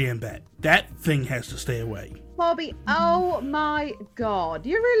 Mine is Jambette. That thing has to stay away. Bobby, oh my God.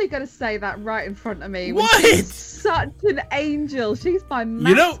 You're really going to say that right in front of me? What? She's such an angel. She's my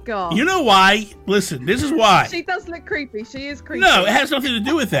mascot. You know why? Listen, this is why. She does look creepy. She is creepy. No, it has nothing to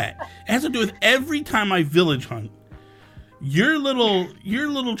do with that. It has to do with every time I village hunt, your little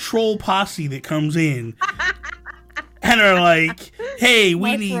troll posse that comes in and are like, hey,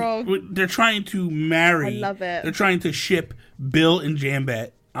 they're trying to marry. I love it. They're trying to ship Bill and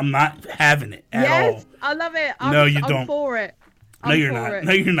Jambette. I'm not having it at all. Yes, I love it. No, you don't. I'm for it. No, you're not.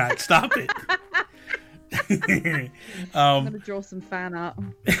 No, you're not. Stop it. I'm going to draw some fan art.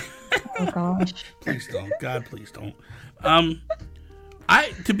 Oh, gosh. Please don't. God, please don't.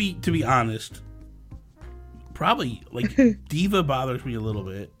 To be honest, probably, like, Diva bothers me a little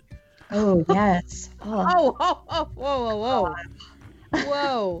bit. Oh, yes. Oh, whoa.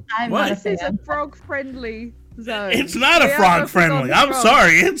 Whoa. This is a frog-friendly zone. It's not a frog-friendly. I'm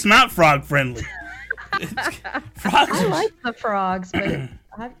sorry. It's not frog-friendly. Frogs. I like the frogs, but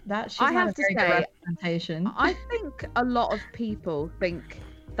she's I not have a to very good say, representation. I think a lot of people think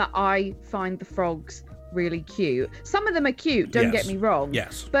that I find the frogs really cute. Some of them are cute, don't get me wrong.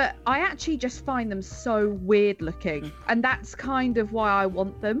 Yes. But I actually just find them so weird looking. And that's kind of why I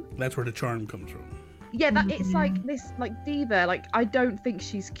want them. That's where the charm comes from. Yeah, it's like this, like, Diva. Like, I don't think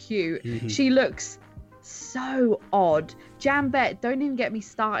she's cute. Mm-hmm. She looks so odd. Jambette, don't even get me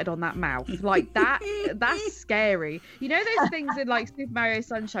started on that mouth. Like, that's scary. You know those things in, like, Super Mario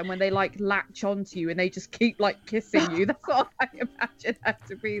Sunshine when they, like, latch onto you and they just keep, like, kissing you? That's what I imagine her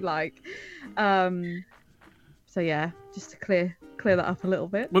to be like. So yeah, just to clear that up a little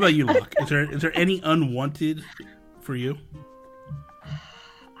bit. What about you, Locke? Is there any unwanted for you?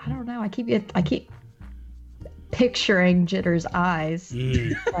 I don't know. I keep picturing Jitter's eyes,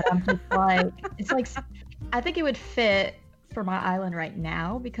 but I'm just like, it's like, I think it would fit for my island right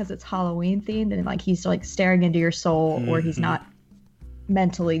now because it's Halloween themed and, like, he's, like, staring into your soul or he's not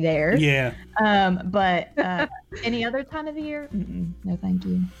mentally there. Yeah. But any other time of the year, no, thank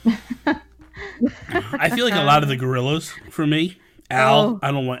you. I feel like a lot of the gorillas for me. Al,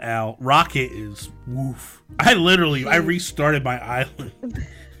 I don't want Al. Rocket is woof. I restarted my island.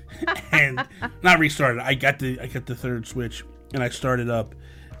 And not restarted. I got the third switch and I started up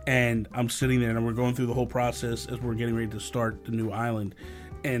and I'm sitting there and we're going through the whole process as we're getting ready to start the new island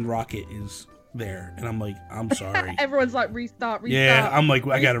and Rocket is there and I'm like, I'm sorry. Everyone's like, restart. Yeah, I'm like,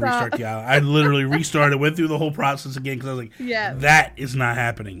 I gotta restart the island. I literally restarted, went through the whole process again because I was like, yeah, that is not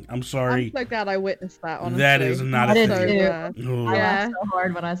happening. I'm sorry. I'm so glad I witnessed that, honestly. That is not a thing. I laughed so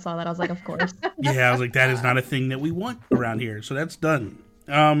hard when I saw that. I was like, of course. Yeah, I was like, that is not a thing that we want around here. So that's done.